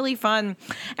it's really fun.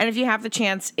 And if you have the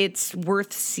chance, it's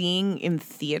worth seeing in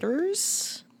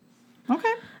theaters.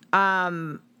 Okay.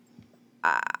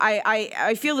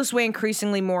 I feel this way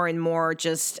increasingly more and more.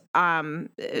 Just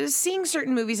seeing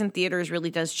certain movies in theaters really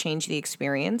does change the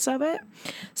experience of it.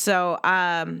 So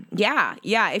yeah.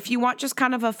 If you want just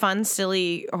kind of a fun,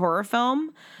 silly horror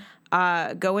film,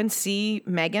 go and see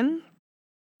Megan.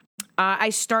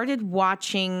 I started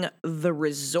watching The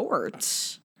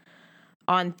Resort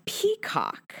on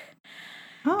Peacock.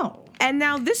 Oh. And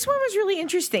now this one was really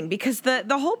interesting because the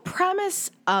whole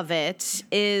premise of it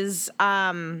is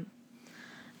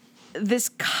this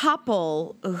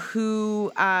couple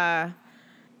who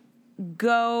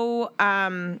go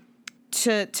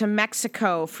to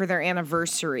Mexico for their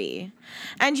anniversary.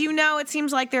 And it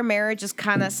seems like their marriage is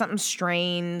kind of something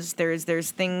strained.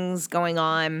 There's things going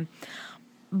on.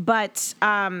 But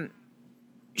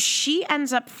she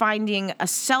ends up finding a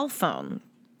cell phone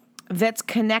that's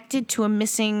connected to a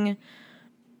missing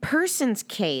persons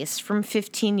case from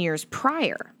 15 years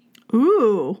prior.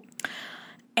 Ooh.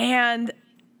 And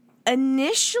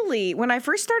initially, when I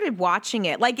first started watching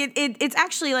it, like it's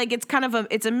actually like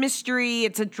it's a mystery,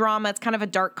 it's a drama, it's kind of a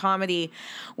dark comedy.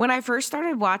 When I first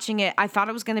started watching it, I thought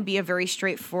it was going to be a very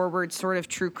straightforward sort of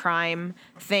true crime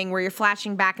thing where you're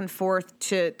flashing back and forth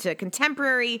to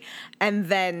contemporary and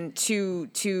then to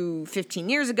 15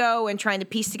 years ago and trying to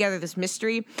piece together this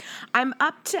mystery. I'm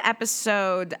up to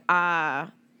episode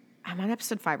I'm on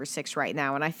episode 5 or 6 right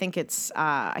now, and I think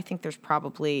there's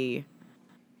probably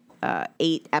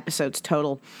 8 episodes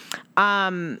total.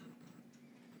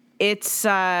 It's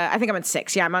I think I'm on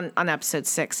 6. Yeah, I'm on episode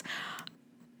 6.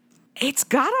 It's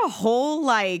got a whole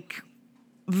like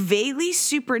vaguely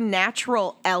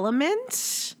supernatural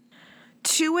element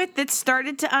to it that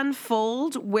started to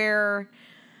unfold where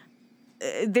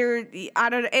I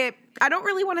don't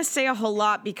really want to say a whole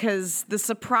lot because the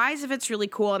surprise of it's really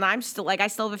cool, and I still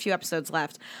have a few episodes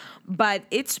left, but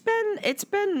it's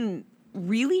been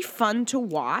really fun to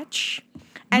watch.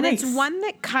 And nice. It's one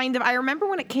that I remember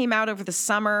when it came out over the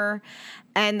summer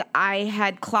and I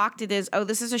had clocked it as,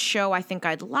 this is a show I think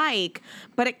I'd like,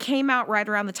 but it came out right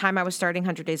around the time I was starting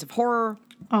 100 Days of Horror.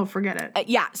 Oh, forget it.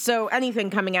 Yeah, so anything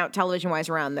coming out television-wise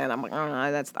around then, I'm like,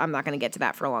 I'm not going to get to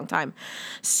that for a long time.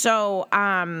 So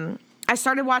I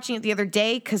started watching it the other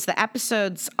day because the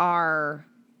episodes are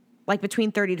like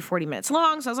between 30 to 40 minutes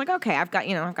long. So I was like, okay, I've got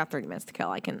 30 minutes to kill.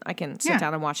 I can sit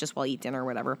down and watch this while I eat dinner or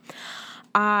whatever.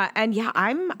 And yeah,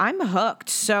 I'm hooked.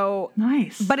 So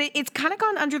nice. But it's kind of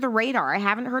gone under the radar. I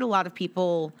haven't heard a lot of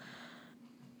people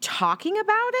talking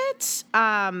about it.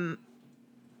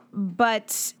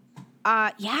 But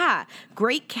yeah,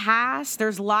 great cast.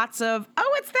 There's lots of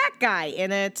it's that guy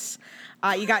in it.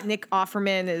 You got Nick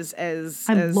Offerman as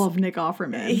I love Nick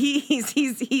Offerman.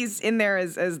 He's in there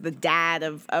as the dad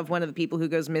of one of the people who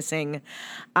goes missing,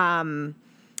 and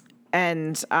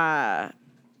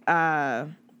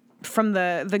from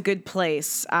the Good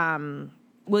Place,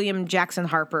 William Jackson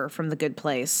Harper from The Good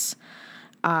Place,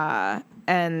 and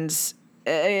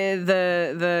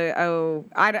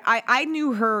I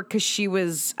knew her because she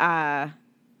was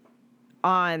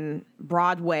on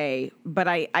Broadway, but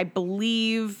I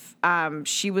believe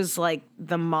she was like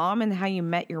the mom in How You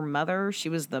Met Your Mother. She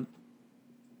was the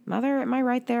mother. Am I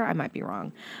right there? I might be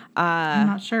wrong. I'm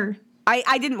not sure.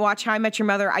 I didn't watch How I Met Your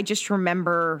Mother. I just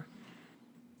remember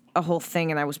a whole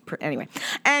thing, and I was anyway.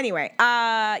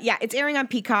 Yeah, it's airing on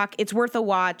Peacock. It's worth a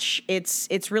watch.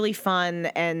 It's really fun,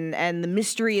 and the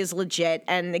mystery is legit.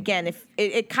 And again, if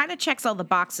it kind of checks all the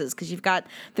boxes because you've got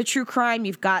the true crime,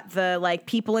 you've got the like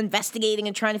people investigating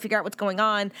and trying to figure out what's going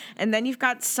on, and then you've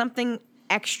got something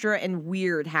extra and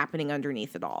weird happening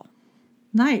underneath it all.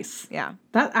 Nice. Yeah,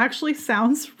 that actually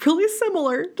sounds really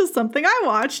similar to something I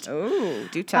watched. Oh,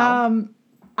 do tell.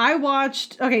 I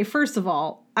watched. Okay, first of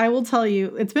all, I will tell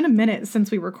you, it's been a minute since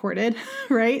we recorded,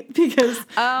 right? Because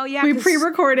we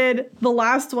pre-recorded the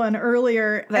last one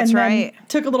earlier. That's right. Then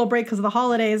took a little break because of the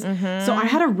holidays. Mm-hmm. So I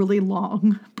had a really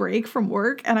long break from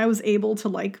work, and I was able to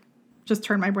like just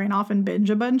turn my brain off and binge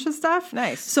a bunch of stuff.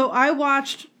 Nice. So I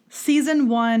watched season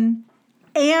 1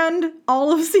 and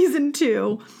all of season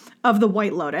 2 of the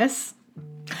White Lotus.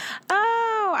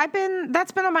 Oh,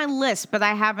 that's been on my list, but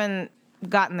I haven't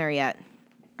gotten there yet.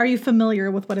 Are you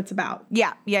familiar with what it's about?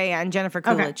 Yeah, and Jennifer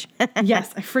Coolidge. Okay.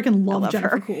 Yes, I freaking love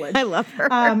Jennifer Coolidge. I love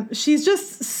her. She's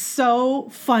just so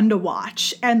fun to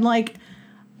watch. And like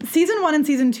season 1 and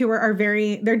season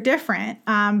 2 they're different.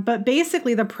 But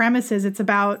basically the premise is it's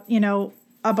about,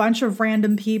 a bunch of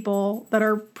random people that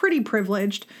are pretty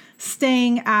privileged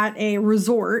staying at a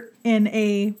resort in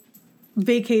a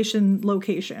vacation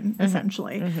location,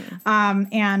 essentially.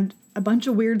 And a bunch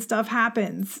of weird stuff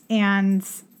happens and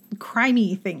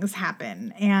crimey things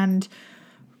happen and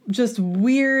just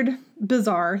weird,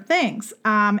 bizarre things.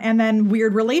 And then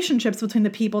weird relationships between the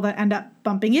people that end up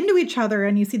bumping into each other.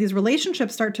 And you see these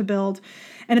relationships start to build,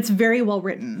 and it's very well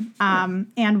written.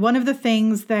 And one of the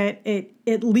things that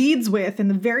it leads with in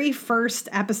the very first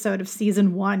episode of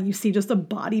season 1, you see just a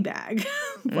body bag,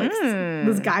 like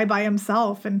this guy by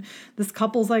himself. And this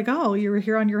couple's like, oh, you were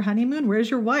here on your honeymoon? Where's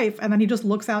your wife? And then he just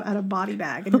looks out at a body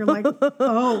bag and you're like,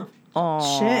 oh,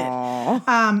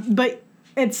 shit. But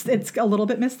it's a little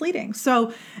bit misleading.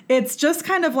 So it's just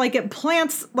kind of like it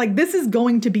plants, like this is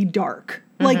going to be dark.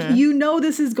 Like,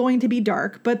 this is going to be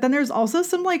dark, but then there's also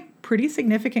some like pretty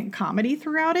significant comedy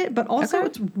throughout it, but also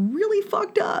it's really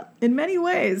fucked up in many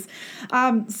ways.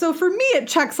 So for me, it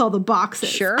checks all the boxes.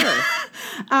 Sure.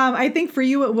 I think for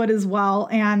you it would as well.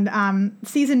 And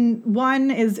season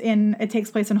 1 it takes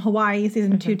place in Hawaii.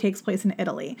 Season 2 takes place in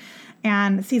Italy.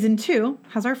 And season 2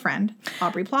 has our friend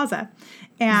Aubrey Plaza.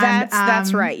 And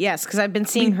that's right. Yes, because I've been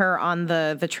seeing her on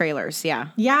the trailers. Yeah.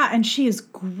 Yeah, and she is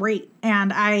great.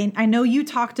 And I know you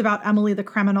talked about Emily the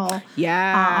Criminal.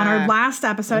 Yeah. On our last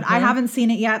episode. I haven't seen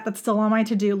it yet. That's still on my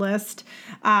to-do list.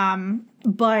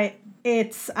 But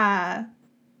it's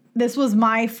this was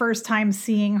my first time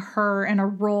seeing her in a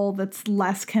role that's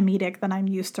less comedic than I'm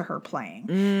used to her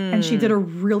playing. And she did a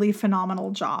really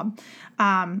phenomenal job.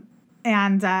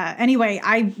 Anyway,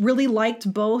 I really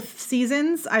liked both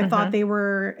seasons. I thought they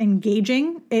were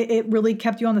engaging. It really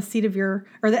kept you on the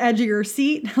the edge of your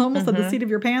seat, almost at the seat of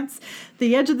your pants,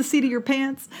 the edge of the seat of your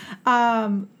pants.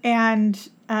 I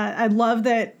love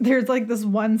that there's like this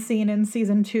one scene in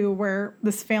season 2 where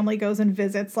this family goes and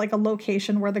visits like a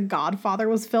location where The Godfather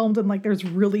was filmed, and like there's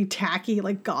really tacky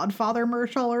like Godfather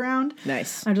merch all around.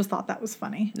 Nice. I just thought that was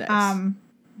funny. Nice.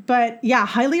 But yeah,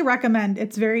 highly recommend.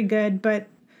 It's very good, but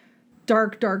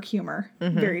dark humor,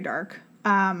 very dark.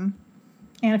 And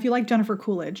if you like Jennifer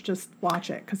Coolidge, just watch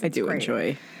it because I do great.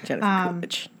 Enjoy Jennifer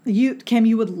Coolidge. Kim,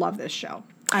 you would love this show.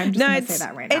 I'm just going to say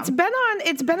that right now.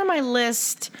 It's been on my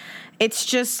list. It's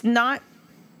just not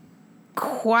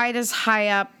quite as high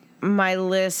up my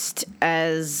list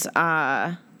as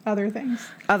other things.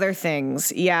 Other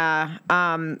things, yeah.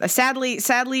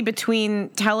 Sadly, between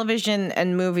television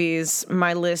and movies,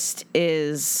 my list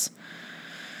is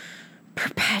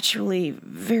perpetually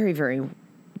very, very,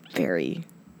 very,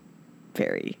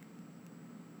 very,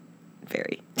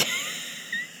 very.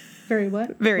 Very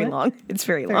what? Very what? long. It's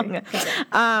very long.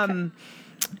 Okay.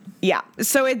 Yeah.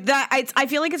 So I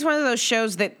feel like it's one of those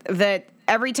shows that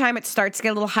every time it starts to get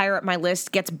a little higher up my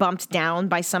list, gets bumped down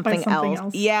by something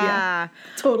else. Yeah.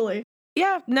 Totally.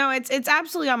 Yeah. No, it's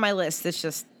absolutely on my list. It's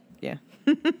just, yeah.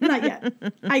 Not yet.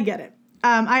 I get it.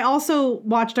 I also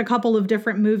watched a couple of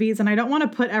different movies, and I don't want to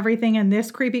put everything in this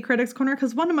Creepy Critics Corner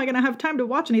because when am I going to have time to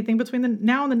watch anything between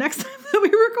now and the next time that we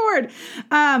record?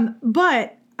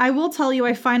 But I will tell you,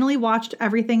 I finally watched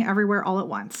Everything Everywhere All at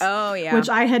Once. Oh, yeah. Which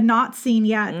I had not seen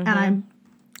yet, and I made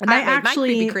my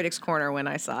Creepy Critics Corner when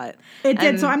I saw it. It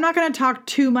did, so I'm not going to talk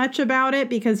too much about it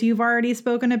because you've already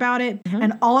spoken about it,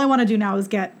 and all I want to do now is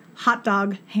get hot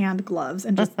dog hand gloves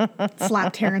and just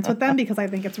slap Terrence with them because I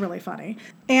think it's really funny.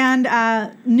 And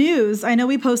news, I know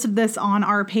we posted this on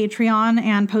our Patreon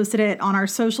and posted it on our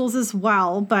socials as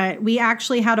well, but we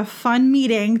actually had a fun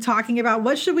meeting talking about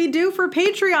what should we do for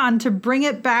Patreon to bring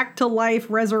it back to life,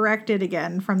 resurrected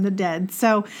again from the dead.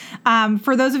 So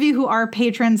for those of you who are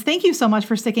patrons, thank you so much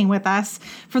for sticking with us.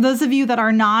 For those of you that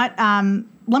are not,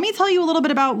 let me tell you a little bit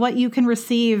about what you can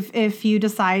receive if you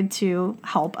decide to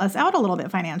help us out a little bit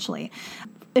financially.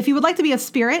 If you would like to be a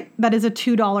spirit, that is a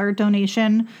 $2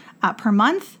 donation per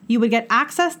month. You would get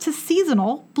access to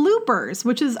seasonal bloopers,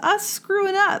 which is us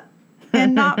screwing up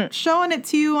and not showing it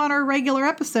to you on our regular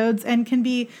episodes, and can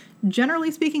be, generally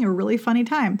speaking, a really funny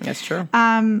time. That's true.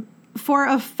 For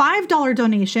a $5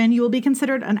 donation, you will be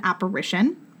considered an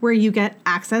apparition, where you get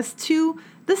access to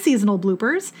the seasonal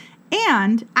bloopers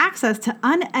and access to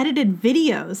unedited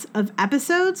videos of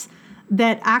episodes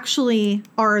that actually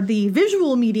are the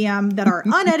visual medium that are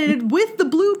unedited with the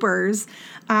bloopers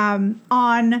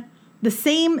on the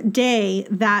same day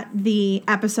that the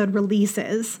episode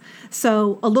releases.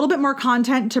 So a little bit more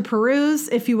content to peruse.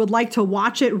 If you would like to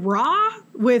watch it raw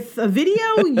with a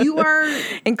video, you are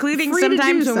including free to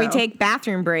sometimes do when we so. take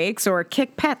bathroom breaks or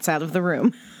kick pets out of the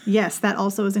room. Yes, that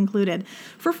also is included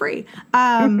for free.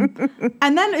 And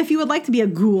then if you would like to be a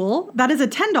ghoul, that is a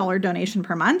 $10 donation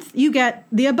per month. You get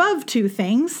the above two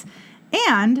things,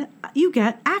 and you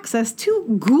get access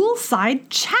to Ghoul Side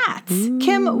chats. Ooh.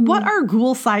 Kim, what are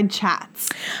Ghoul Side chats?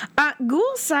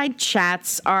 Ghoul Side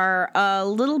chats are a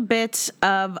little bit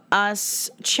of us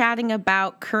chatting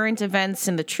about current events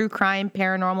in the true crime,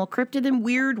 paranormal, cryptid, and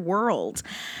weird world.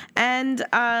 And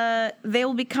they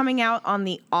will be coming out on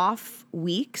the off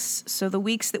weeks. So the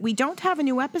weeks that we don't have a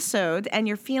new episode and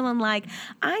you're feeling like,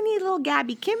 I need a little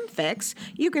Gabby Kim fix,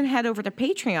 you can head over to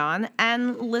Patreon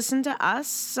and listen to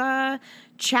us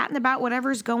chatting about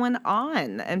whatever's going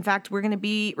on. In fact, we're going to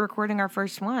be recording our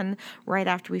first one right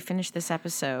after we finish this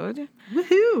episode.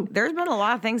 Woohoo! There's been a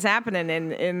lot of things happening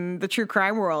in the true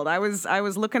crime world. I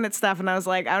was looking at stuff and I was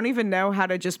like, I don't even know how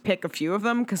to just pick a few of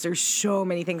them because there's so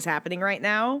many things happening right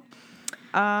now.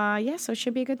 So it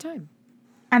should be a good time.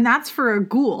 And that's for a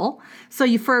ghoul.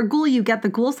 So for a ghoul, you get the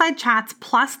Ghoul Side chats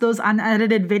plus those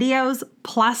unedited videos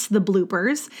plus the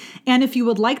bloopers. And if you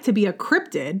would like to be a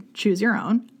cryptid, choose your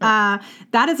own.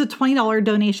 That is a $20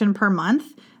 donation per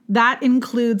month. That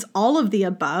includes all of the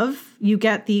above. You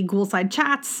get the Ghoul Side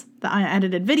chats, the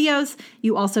unedited videos.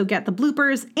 You also get the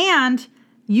bloopers, and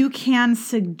you can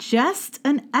suggest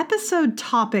an episode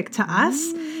topic to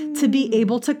us to be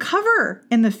able to cover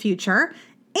in the future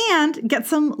and get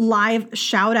some live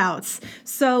shout outs.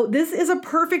 So this is a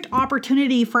perfect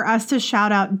opportunity for us to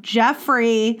shout out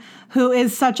Jeffrey, who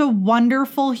is such a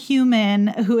wonderful human,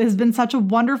 who has been such a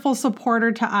wonderful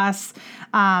supporter to us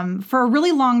for a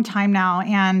really long time now,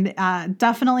 and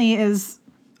definitely is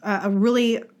a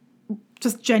really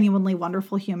just genuinely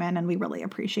wonderful human, and we really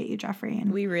appreciate you, Jeffrey.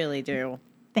 And we really do.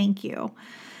 Thank you.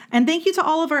 And thank you to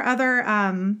all of our other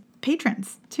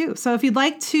patrons too. So if you'd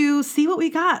like to see what we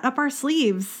got up our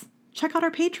sleeves, check out our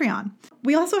Patreon.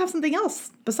 We also have something else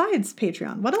besides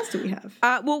Patreon. What else do we have?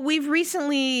 Well, we've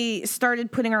recently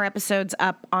started putting our episodes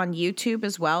up on YouTube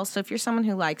as well. So if you're someone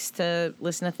who likes to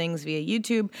listen to things via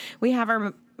YouTube, we have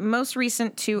our most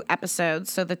recent 2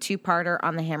 episodes, so the 2-parter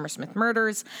on the Hammersmith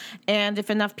murders. And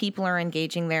if enough people are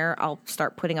engaging there, I'll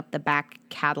start putting up the back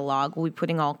catalog. We'll be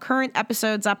putting all current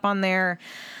episodes up on there.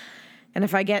 And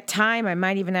if I get time, I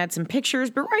might even add some pictures.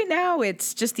 But right now,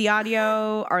 it's just the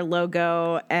audio, our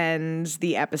logo, and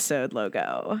the episode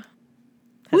logo.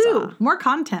 Woo! More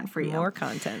content for you. More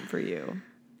content for you.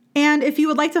 And if you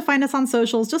would like to find us on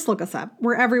socials, just look us up.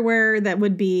 We're everywhere. That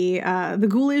would be the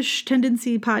Ghoulish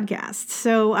Tendency Podcast.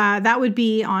 So that would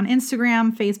be on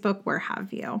Instagram, Facebook, where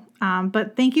have you.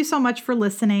 But thank you so much for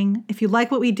listening. If you like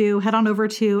what we do, head on over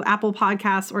to Apple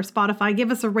Podcasts or Spotify.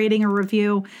 Give us a rating or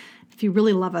review. If you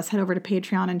really love us, head over to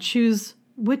Patreon and choose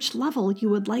which level you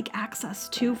would like access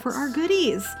to for our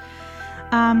goodies.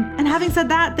 And having said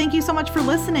that, thank you so much for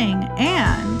listening,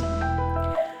 and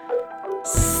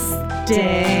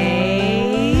stay